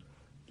who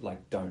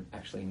don't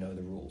actually know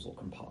the rules or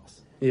can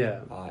pass.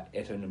 Yeah.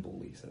 Eton and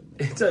Bully.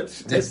 It's a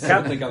test And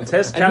cap he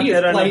has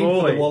Eton played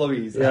for Bully. the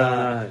Wallabies.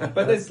 Yeah,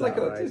 but there's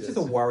that's it's just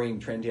a worrying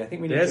trend here. I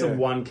think we need There's to... a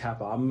one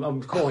capper.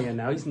 I'm calling it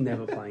now. He's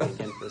never playing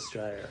again for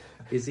Australia,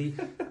 is he?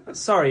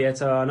 Sorry,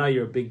 Eto. I know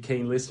you're a big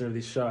keen listener of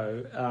this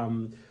show,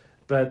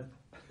 but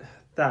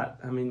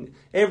I've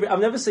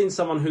never seen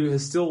someone who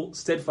has still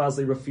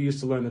steadfastly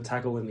refused to learn the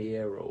tackle in the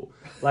air rule.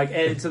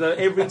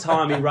 Every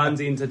time he runs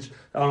into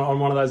on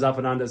one of those up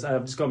and unders,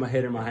 I've just got my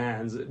head in my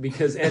hands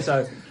because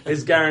Eto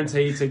is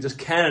guaranteed to just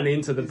cannon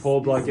into the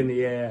poor bloke in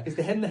the air. Is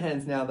the head in the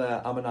hands now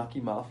the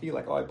Amanaki Murphy?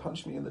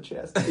 Punch me in the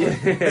chest.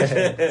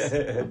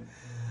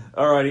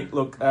 Alrighty,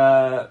 look,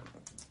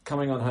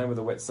 coming on home with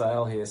a wet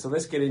sail here. So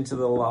let's get into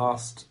the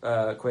last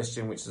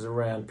question, which is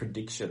around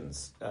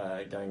predictions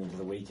going into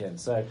the weekend.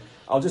 So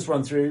I'll just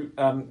run through.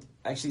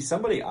 Actually,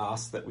 somebody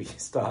asked that we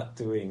start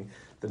doing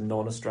the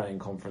non-Australian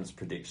conference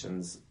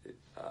predictions.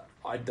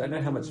 I don't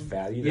know how much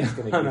value that's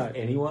going to give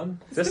anyone.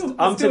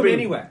 I'm tipping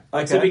anyway.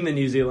 I'm tipping the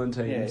New Zealand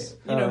teams.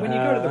 Yeah. When you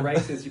go to the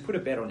races, you put a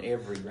bet on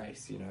every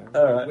race.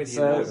 All right,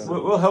 so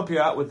we'll help you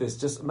out with this.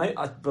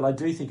 But I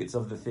do think it's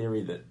of the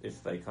theory that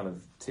if they kind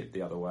of tip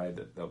the other way,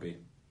 that they'll be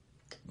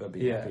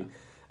happy.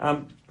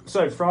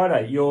 So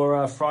Friday,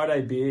 your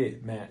Friday beer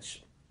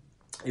match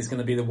is going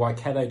to be the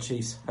Waikato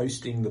Chiefs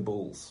hosting the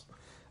Bulls.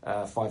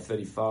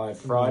 5:35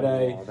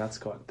 Friday. Oh,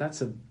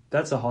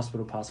 that's a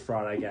hospital pass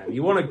Friday game.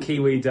 You want a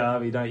Kiwi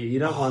derby, don't you? You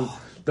don't want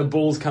the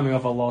Bulls coming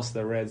off a loss to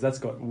the Reds. That's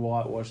got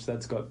whitewashed.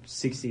 That's got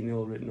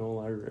 60-0 written all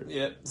over it.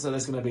 Yeah, so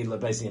that's going to be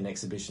basically an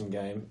exhibition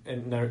game.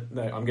 And no,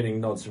 I'm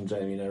getting nods from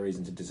Jamie. No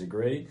reason to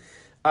disagree.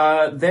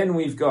 Then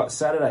we've got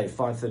Saturday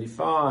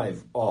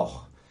 5:35.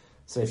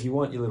 So if you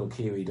want your little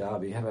Kiwi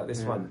derby, how about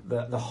this one?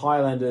 The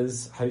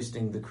Highlanders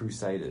hosting the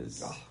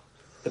Crusaders.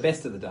 The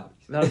best of the derbies.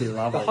 That would be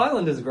lovely. The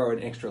Highlanders grow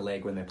an extra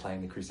leg when they're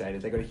playing the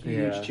Crusaders. They've got a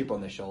huge Yeah. chip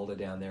on their shoulder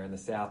down there in the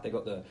south. They've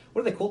got what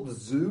do they call it? The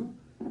zoo?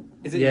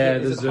 Is it, Yeah,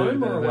 is the it zoo,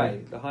 home or the-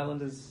 away? The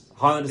Highlanders...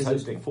 Highlanders Is it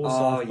hosting.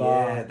 Forsyth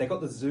Bar? yeah. They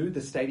got the zoo, the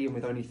stadium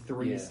with only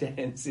 3 Yeah.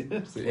 stands in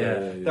it.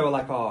 Yeah. They were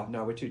like, oh,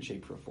 no, we're too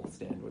cheap for a 4th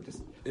stand. We'll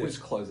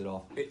just close it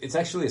off. It's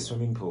actually a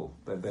swimming pool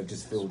that they've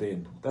just filled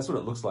in. That's what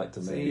it looks like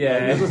to me.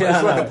 Yeah. It's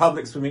like a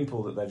public swimming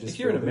pool that they've just If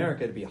you're in filled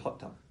America, it'd be a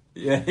hot tub.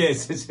 Yeah,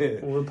 yes.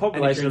 Well, the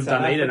population of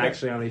South Dunedin Africa.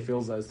 actually only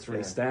fills those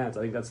 3 stands.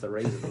 I think that's the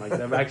reason. Like,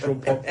 the actual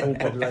full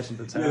population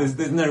of the town.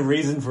 There's no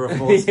reason for a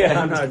full Yeah,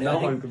 stand. I know. No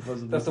I one think could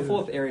possibly. the do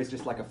fourth that. area is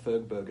just like a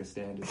Fergburger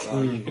stand as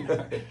well. You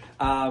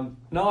know?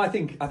 No, I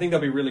think that'll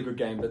be a really good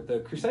game. But the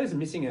Crusaders are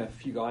missing a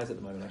few guys at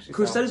the moment. Actually,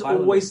 Crusaders So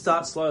Highlanders- always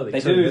start slowly.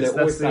 They too. do, they That's,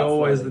 always start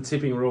always slowly. the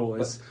tipping rule.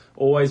 Is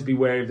always be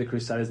wary of the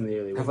Crusaders in the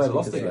early weeks. Have they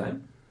lost because the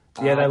game?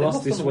 Yeah, they They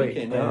lost this on the week.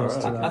 weekend, They yeah. lost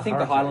to I think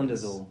the Hurricanes.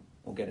 Highlanders will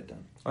get it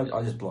done.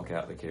 I just block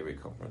out the Kiwi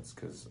conference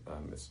because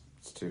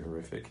it's too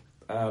horrific.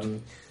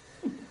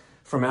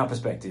 From our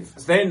perspective.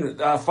 Then,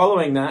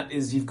 following that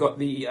is you've got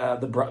the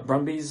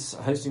Brumbies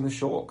hosting the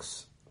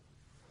Sharks.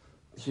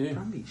 Hugh.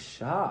 Brumbies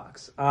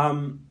Sharks.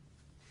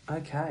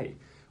 Okay.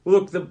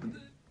 Well, look,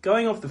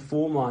 going off the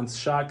form lines,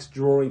 Sharks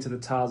drawing to the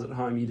Tars at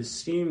home, you'd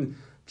assume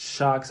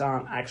Sharks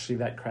aren't actually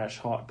that crash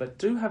hot, but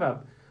do have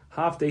a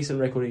half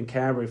decent record in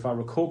Canberra. If I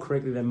recall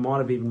correctly, they might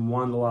have even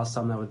won the last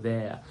time they were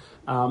there.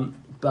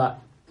 But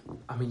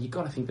I mean, you've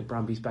got to think the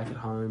Brumbies back at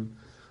home.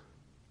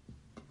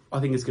 I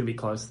think it's going to be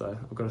close, though.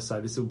 I've got to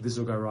say, this will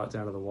go right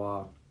down to the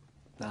wire.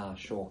 Nah,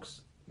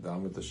 Sharks.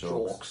 I'm with the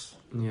Sharks.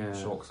 Yeah.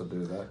 Sharks will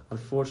do that.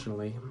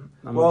 Unfortunately,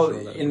 I'm Well, not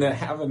sure that in the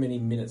however many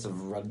minutes of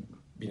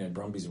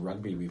Brumbies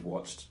rugby we've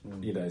watched,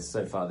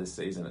 so far this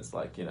season, it's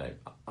like,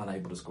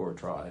 unable to score a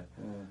try.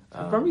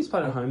 Have Brumbies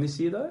played at home this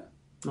year, though?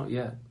 Not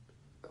yet.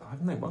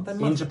 Haven't they won?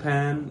 In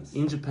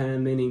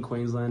Japan, then in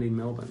Queensland, in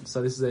Melbourne.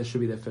 So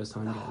should be their first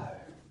home game.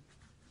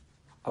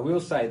 I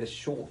will say the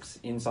Sharks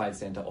inside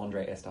centre,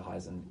 Andre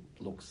Esterhuizen,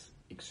 looks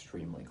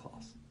extremely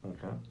class.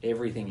 Okay.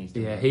 Everything he's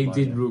doing. Yeah, at he the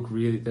did moment. look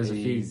really. There's a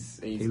few. He's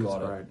He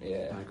got was it. great.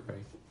 Yeah. I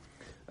agree.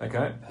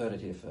 Okay. Heard it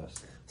here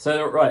first. So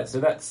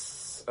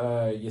that's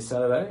your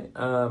Saturday,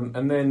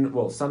 and then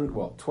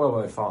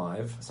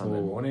 12:05 Sunday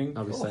Ooh, morning.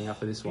 I'll be staying up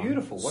for this one.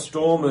 Beautiful. Watch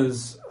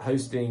Stormers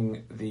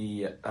hosting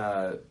the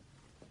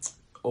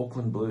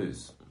Auckland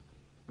Blues.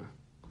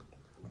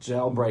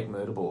 Jailbreak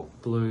murder ball.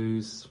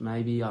 Blues,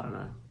 maybe, I don't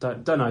know.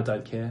 Don't know,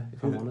 don't care,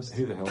 if I'm honest.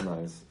 Who the hell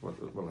knows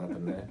what will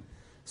happen there?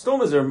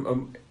 Stormers are a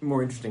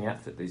more interesting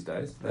outfit these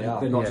days. They're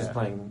not just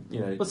playing,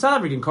 Well, South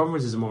African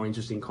Conference is a more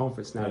interesting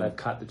conference now. Yeah. They've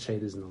cut the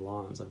Cheetahs and the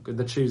Lions.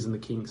 The Chews and the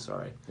Kings,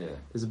 sorry. Yeah.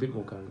 There's a bit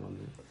more going on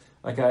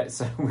there. Okay,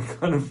 so we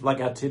kind of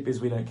like our tip is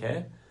we don't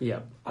care.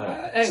 Yeah.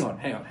 hang on.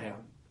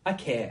 I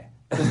care.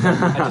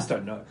 I just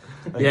don't know.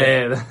 Okay.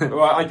 Yeah.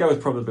 Well, I go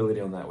with probability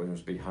on that. We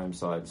must be home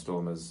side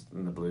Stormers,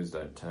 and the Blues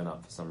don't turn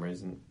up for some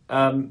reason.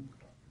 And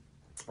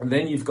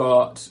then you've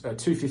got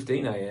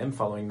 2:15 a.m.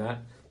 following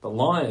that. The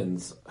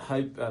Lions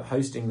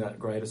hosting that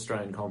Great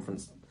Australian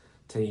Conference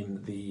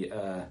team, the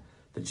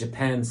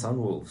Japan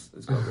Sunwolves,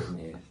 has got written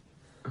here.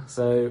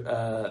 So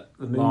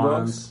the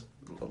Moondogs,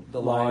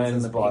 The Lions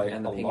and the by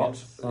and the a lot.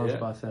 Piggers. Lions Yeah.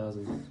 by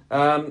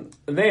 1,000.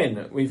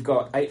 Then we've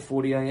got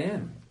 8:40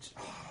 a.m.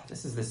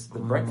 This is the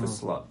breakfast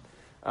slot.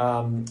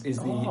 Is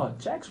the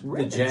Jags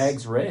the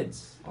Jags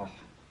Reds?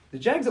 The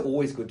Jags are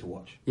always good to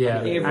watch. Yeah,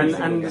 Every and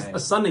single game. a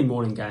Sunday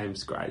morning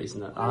game's great,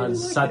 isn't it? I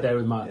just sat there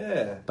with my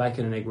Yeah.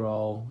 bacon and egg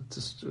roll,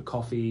 just a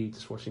coffee,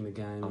 just watching the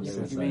game. I'm Yeah,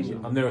 there, it's with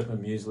amazing. I'm there with my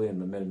muesli and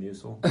my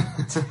Metamucil.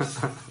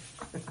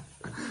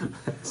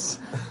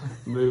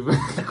 Move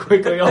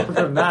quickly on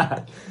from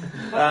that.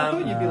 I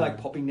thought you'd be like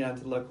popping down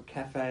to the local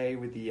cafe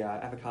with the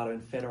avocado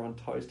and feta on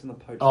toast and the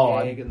poached Oh,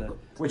 egg and the.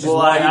 Which Well, is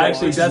why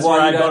actually, that's why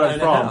where I you don't got own it a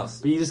from.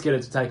 house. But you just get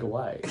it to take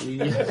away.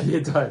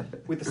 You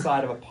don't. With the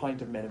side of a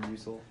pint of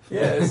Metamucil.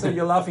 Yeah, so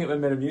you're laughing at my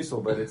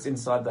Metamucil, but it's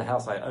inside the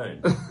house I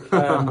own.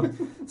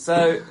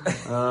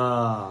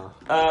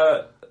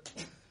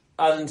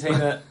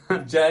 Argentina,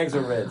 Jags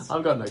or Reds?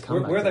 I've got no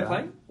comeback. Where are they to that.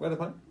 playing? Where are they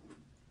playing?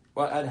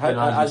 Well, In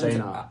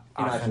Argentina.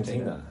 In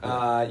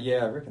Argentina.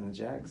 Yeah, I reckon the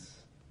Jags.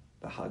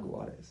 The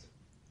Jaguares.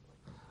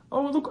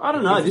 Oh, look, I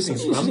don't know. This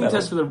is an Interesting interesting scrum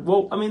test for the...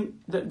 Well, I mean,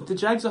 the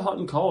Jags are hot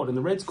and cold, and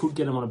the Reds could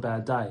get them on a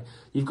bad day.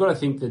 You've got to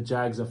think the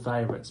Jags are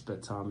favourites,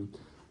 but, I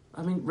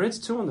mean, Reds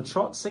 2 on the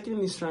trot, second in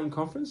the Australian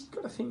Conference. You've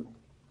got to think...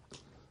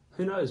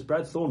 Who knows?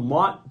 Brad Thorne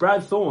might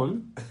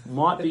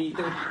be...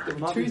 There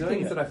might are be two doing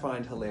things it. that I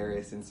find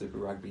hilarious in Super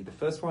Rugby. The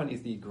first one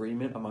is the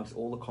agreement amongst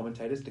all the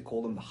commentators to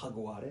call them the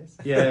Jaguares.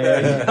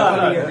 Yeah.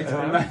 Funny every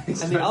time.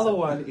 Makes And the no other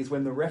one is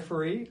when the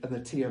referee and the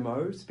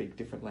TMO speak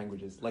different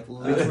languages. Like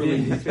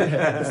literally,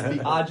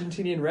 the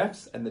Argentinian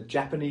refs and the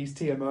Japanese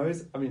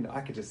TMOs. I mean, I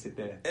could just sit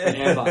there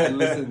forever and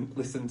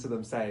listen to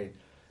them say,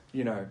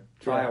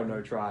 try or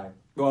no try.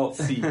 Well,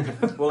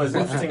 well, as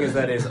interesting as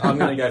that is, I'm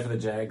going to go for the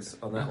Jags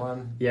on that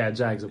one. Yeah,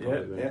 Jags will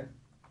probably be. Yeah.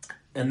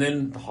 And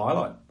then the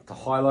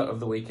highlight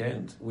of the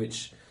weekend,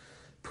 which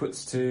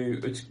puts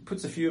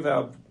a few of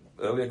our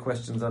earlier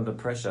questions under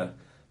pressure.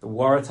 The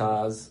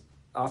Waratahs,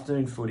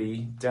 afternoon footy,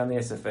 down the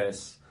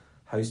SFS,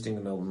 hosting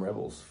the Melbourne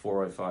Rebels,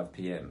 4:05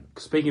 p.m.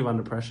 Speaking of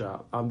under pressure,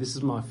 this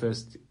is my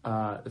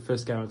the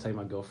first game I'm taking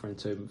my girlfriend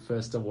to.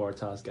 First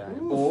Waratahs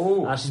game.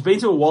 Oh, She's been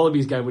to a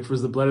Wallabies game, which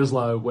was the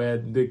Bledisloe, where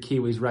the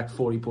Kiwis racked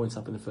 40 points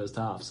up in the first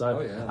half.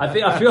 So I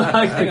feel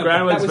like the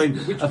groundwork's been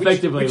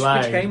effectively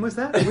laid. Which game was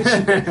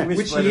that?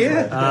 Which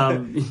year?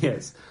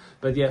 Yes.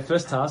 But yeah,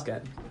 first task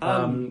game.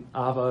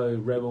 Arvo,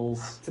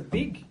 Rebels. It's a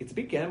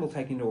big gamble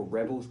taking into a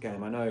Rebels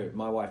game. I know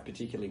my wife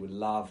particularly would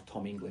love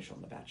Tom English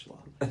on The Bachelor.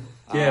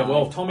 Yeah,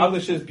 well, Tom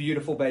English's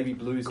beautiful baby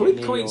blues. Can we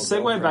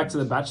segue back to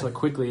The Bachelor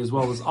quickly as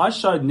well? As I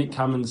showed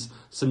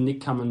some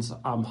Nick Cummins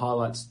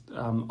highlights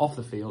off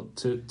the field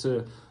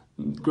to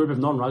a group of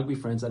non-rugby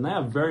friends, and they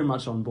are very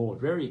much on board,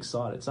 very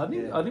excited. So I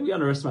think we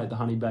underestimate the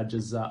Honey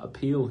Badger's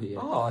appeal here.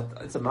 Oh,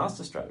 it's a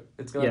masterstroke.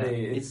 It's going to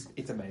be.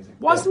 It's amazing.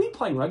 Why isn't he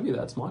playing rugby?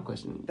 That's my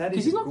question.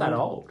 Because he's not that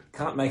old.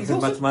 Can't make as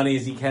much money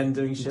as he can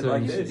doing shit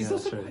like this. He's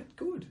also quite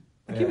good.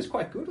 He was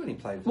quite good when he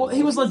played. Well,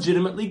 he was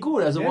legitimately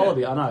good as a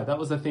Wallaby. I know that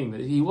was the thing.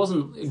 That he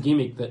wasn't a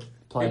gimmick that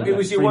played. It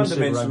was your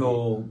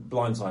one-dimensional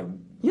blindside.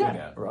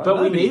 Yeah, right.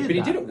 But we needed. But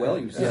he did it well.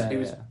 He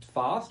was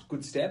fast,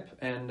 good step,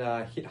 and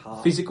hit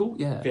hard. Physical,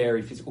 yeah,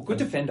 very physical. Good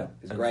defender.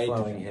 He's great.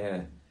 Flowing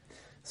hair.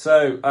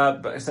 So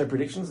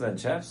predictions then,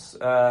 chaps.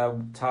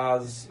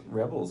 Tars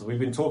Rebels. We've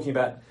been talking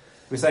about.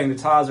 We're saying the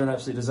Tars are an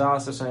absolute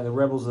disaster. Saying the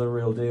Rebels are the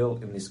real deal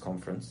in this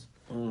conference.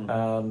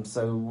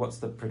 So what's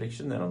the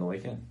prediction then on the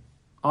weekend?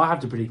 I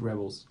have to predict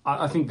Rebels.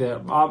 I think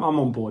I'm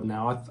on board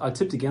now. I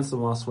tipped against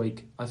them last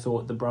week. I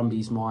thought the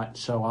Brumbies might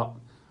show up.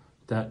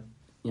 That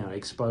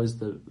expose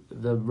the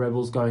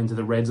Rebels going to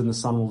the Reds and the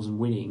Sunwolves and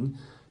winning.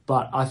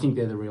 But I think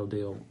they're the real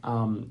deal.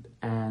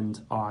 And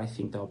I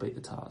think they'll beat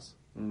the Tars.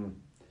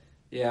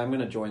 Yeah, I'm going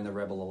to join the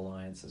Rebel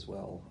Alliance as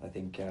well. I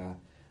think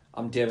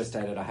I'm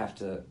devastated. I have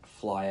to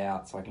fly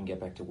out so I can get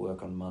back to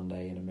work on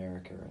Monday in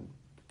America, and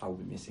I will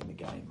be missing the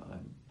game.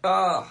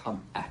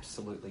 I'm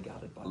absolutely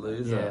gutted by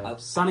Loser. that. Yeah.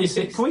 Sunny,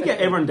 can we get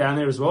everyone down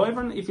there as well?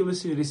 Everyone, if you're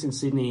listening to this in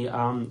Sydney,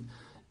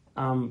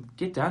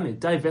 get down there.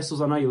 Dave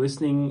Vessels, I know you're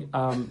listening.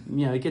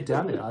 Get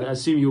down there. I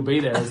assume you'll be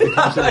there as the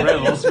coach of the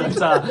Rebels.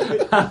 But,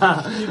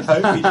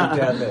 Hope you get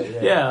down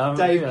there. Yeah.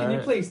 Dave, can you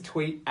please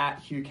tweet at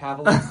Hugh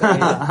Cavill and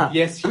say,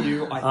 yes,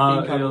 Hugh,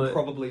 I think I will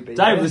probably be Dave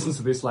there. listens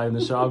to this late in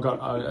the show. I've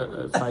got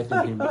faith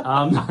in him.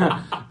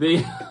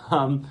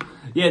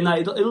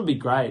 It'll be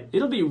great.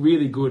 It'll be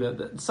really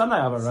good. Sunday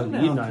Arvo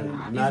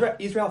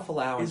Rugby, Israel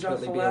Folau and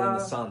Shirley Beale in the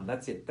Sun.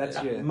 That's it.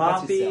 That's your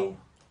Murphy.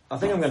 I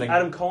think I'm going to...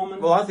 Adam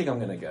Coleman. Well, I think I'm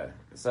going to go.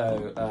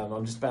 So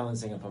I'm just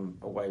balancing up. I'm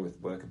away with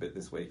work a bit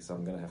this week, so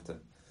I'm going to have to...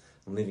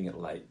 I'm leaving it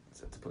late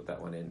to put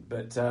that one in.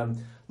 But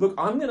look,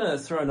 I'm going to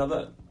throw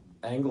another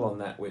angle on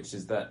that, which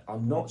is that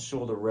I'm not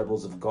sure the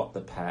Rebels have got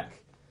the pack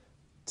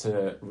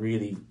to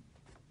really...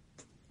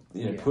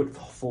 put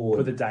forward...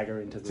 Put the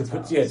dagger into the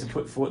Tars. To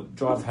put forward,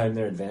 drive home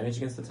their advantage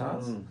against the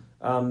Tars.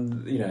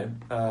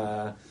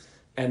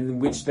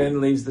 And which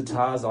then leaves the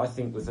Tars, I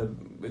think, with a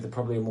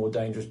probably a more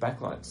dangerous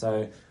backline.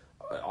 So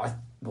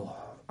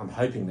I'm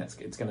hoping it's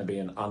going to be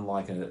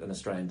unlike an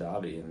Australian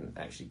derby, and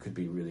actually could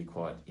be really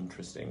quite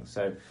interesting.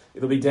 So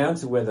it'll be down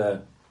to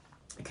whether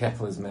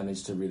Kepler's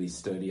managed to really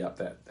sturdy up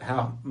that.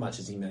 How much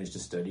has he managed to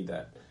sturdy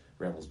that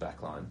Rebels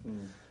backline?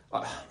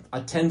 I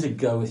tend to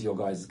go with your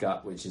guys'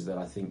 gut, which is that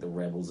I think the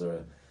Rebels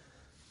are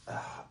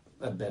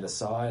a better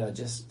side. I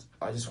just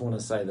want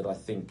to say that I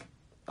think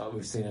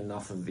we've seen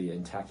enough of the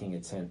attacking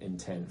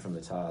intent from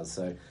the Tars.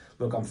 So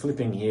look, I'm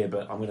flipping here,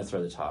 but I'm going to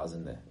throw the Tars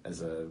in there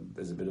as a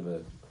bit of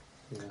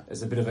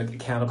a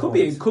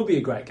counterpoint. Could be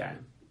a great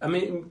game. I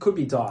mean, it could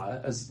be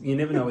dire, as you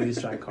never know with the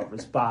Australian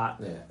Conference.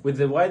 But with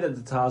the way that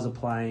the Tars are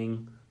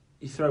playing,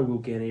 you throw Will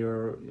Genny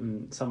or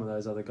some of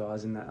those other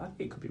guys in that, I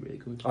think it could be really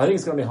good. I think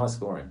it's going to be high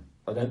scoring.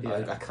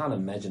 I can't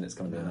imagine it's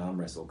going to be an arm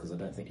wrestle, because I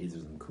don't think either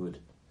of them could.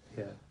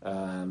 Yeah.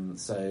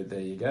 So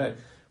there you go.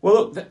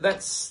 Well, look,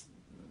 that's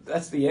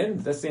the end.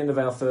 That's the end of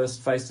our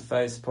first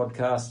face-to-face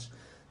podcast.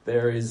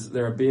 There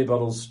are beer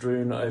bottles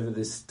strewn over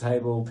this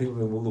table. People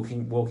have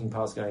been walking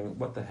past, going,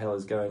 "What the hell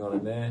is going on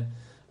in there?"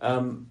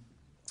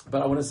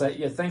 But I want to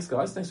say, thanks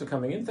guys. Thanks for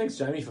coming in. Thanks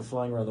Jamie for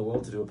flying around the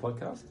world to do a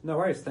podcast. No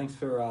worries. Thanks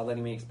for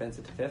letting me expense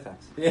it to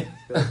Fairfax.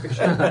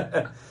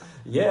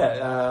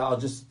 I'll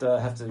just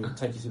have to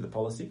take you through the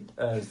policy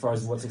as far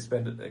as what's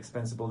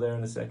expensible there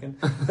in a second.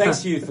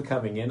 Thanks Hugh for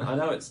coming in. I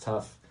know it's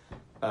tough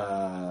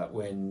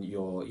when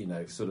you're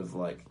sort of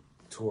like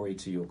Tory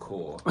to your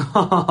core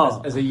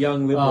as a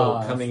young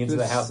liberal coming into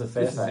the House of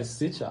Fairfax. This is a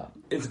stitch up.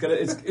 It's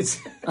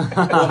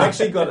I've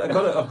actually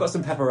got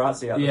some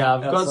paparazzi out there. Yeah,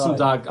 I've got some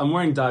dark. I'm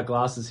wearing dark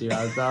glasses here.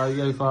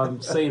 If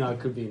I'm seen, I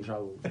could be in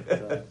trouble.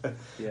 So,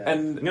 yeah.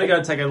 And I'm going to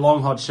go take a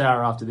long hot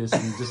shower after this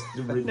and just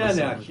rid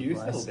myself of Hugh,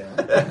 the place.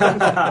 settle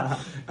down.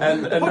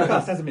 and the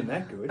podcast hasn't been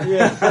that good.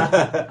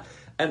 Yeah.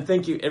 And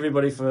thank you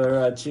everybody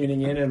for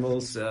tuning in, and we'll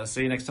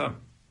see you next time.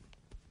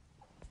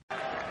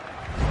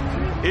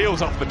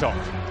 Eels off the top.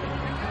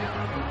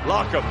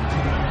 Larkham.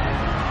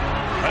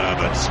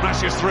 Herbert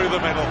smashes through the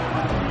middle.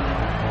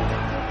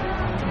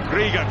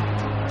 Gregan.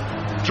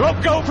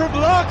 Drop goal from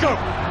Larkham.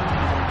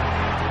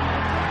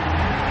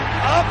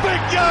 Up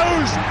it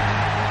goes.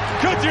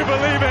 Could you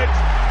believe it?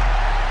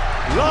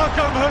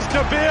 Larkham has De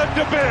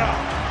Beer.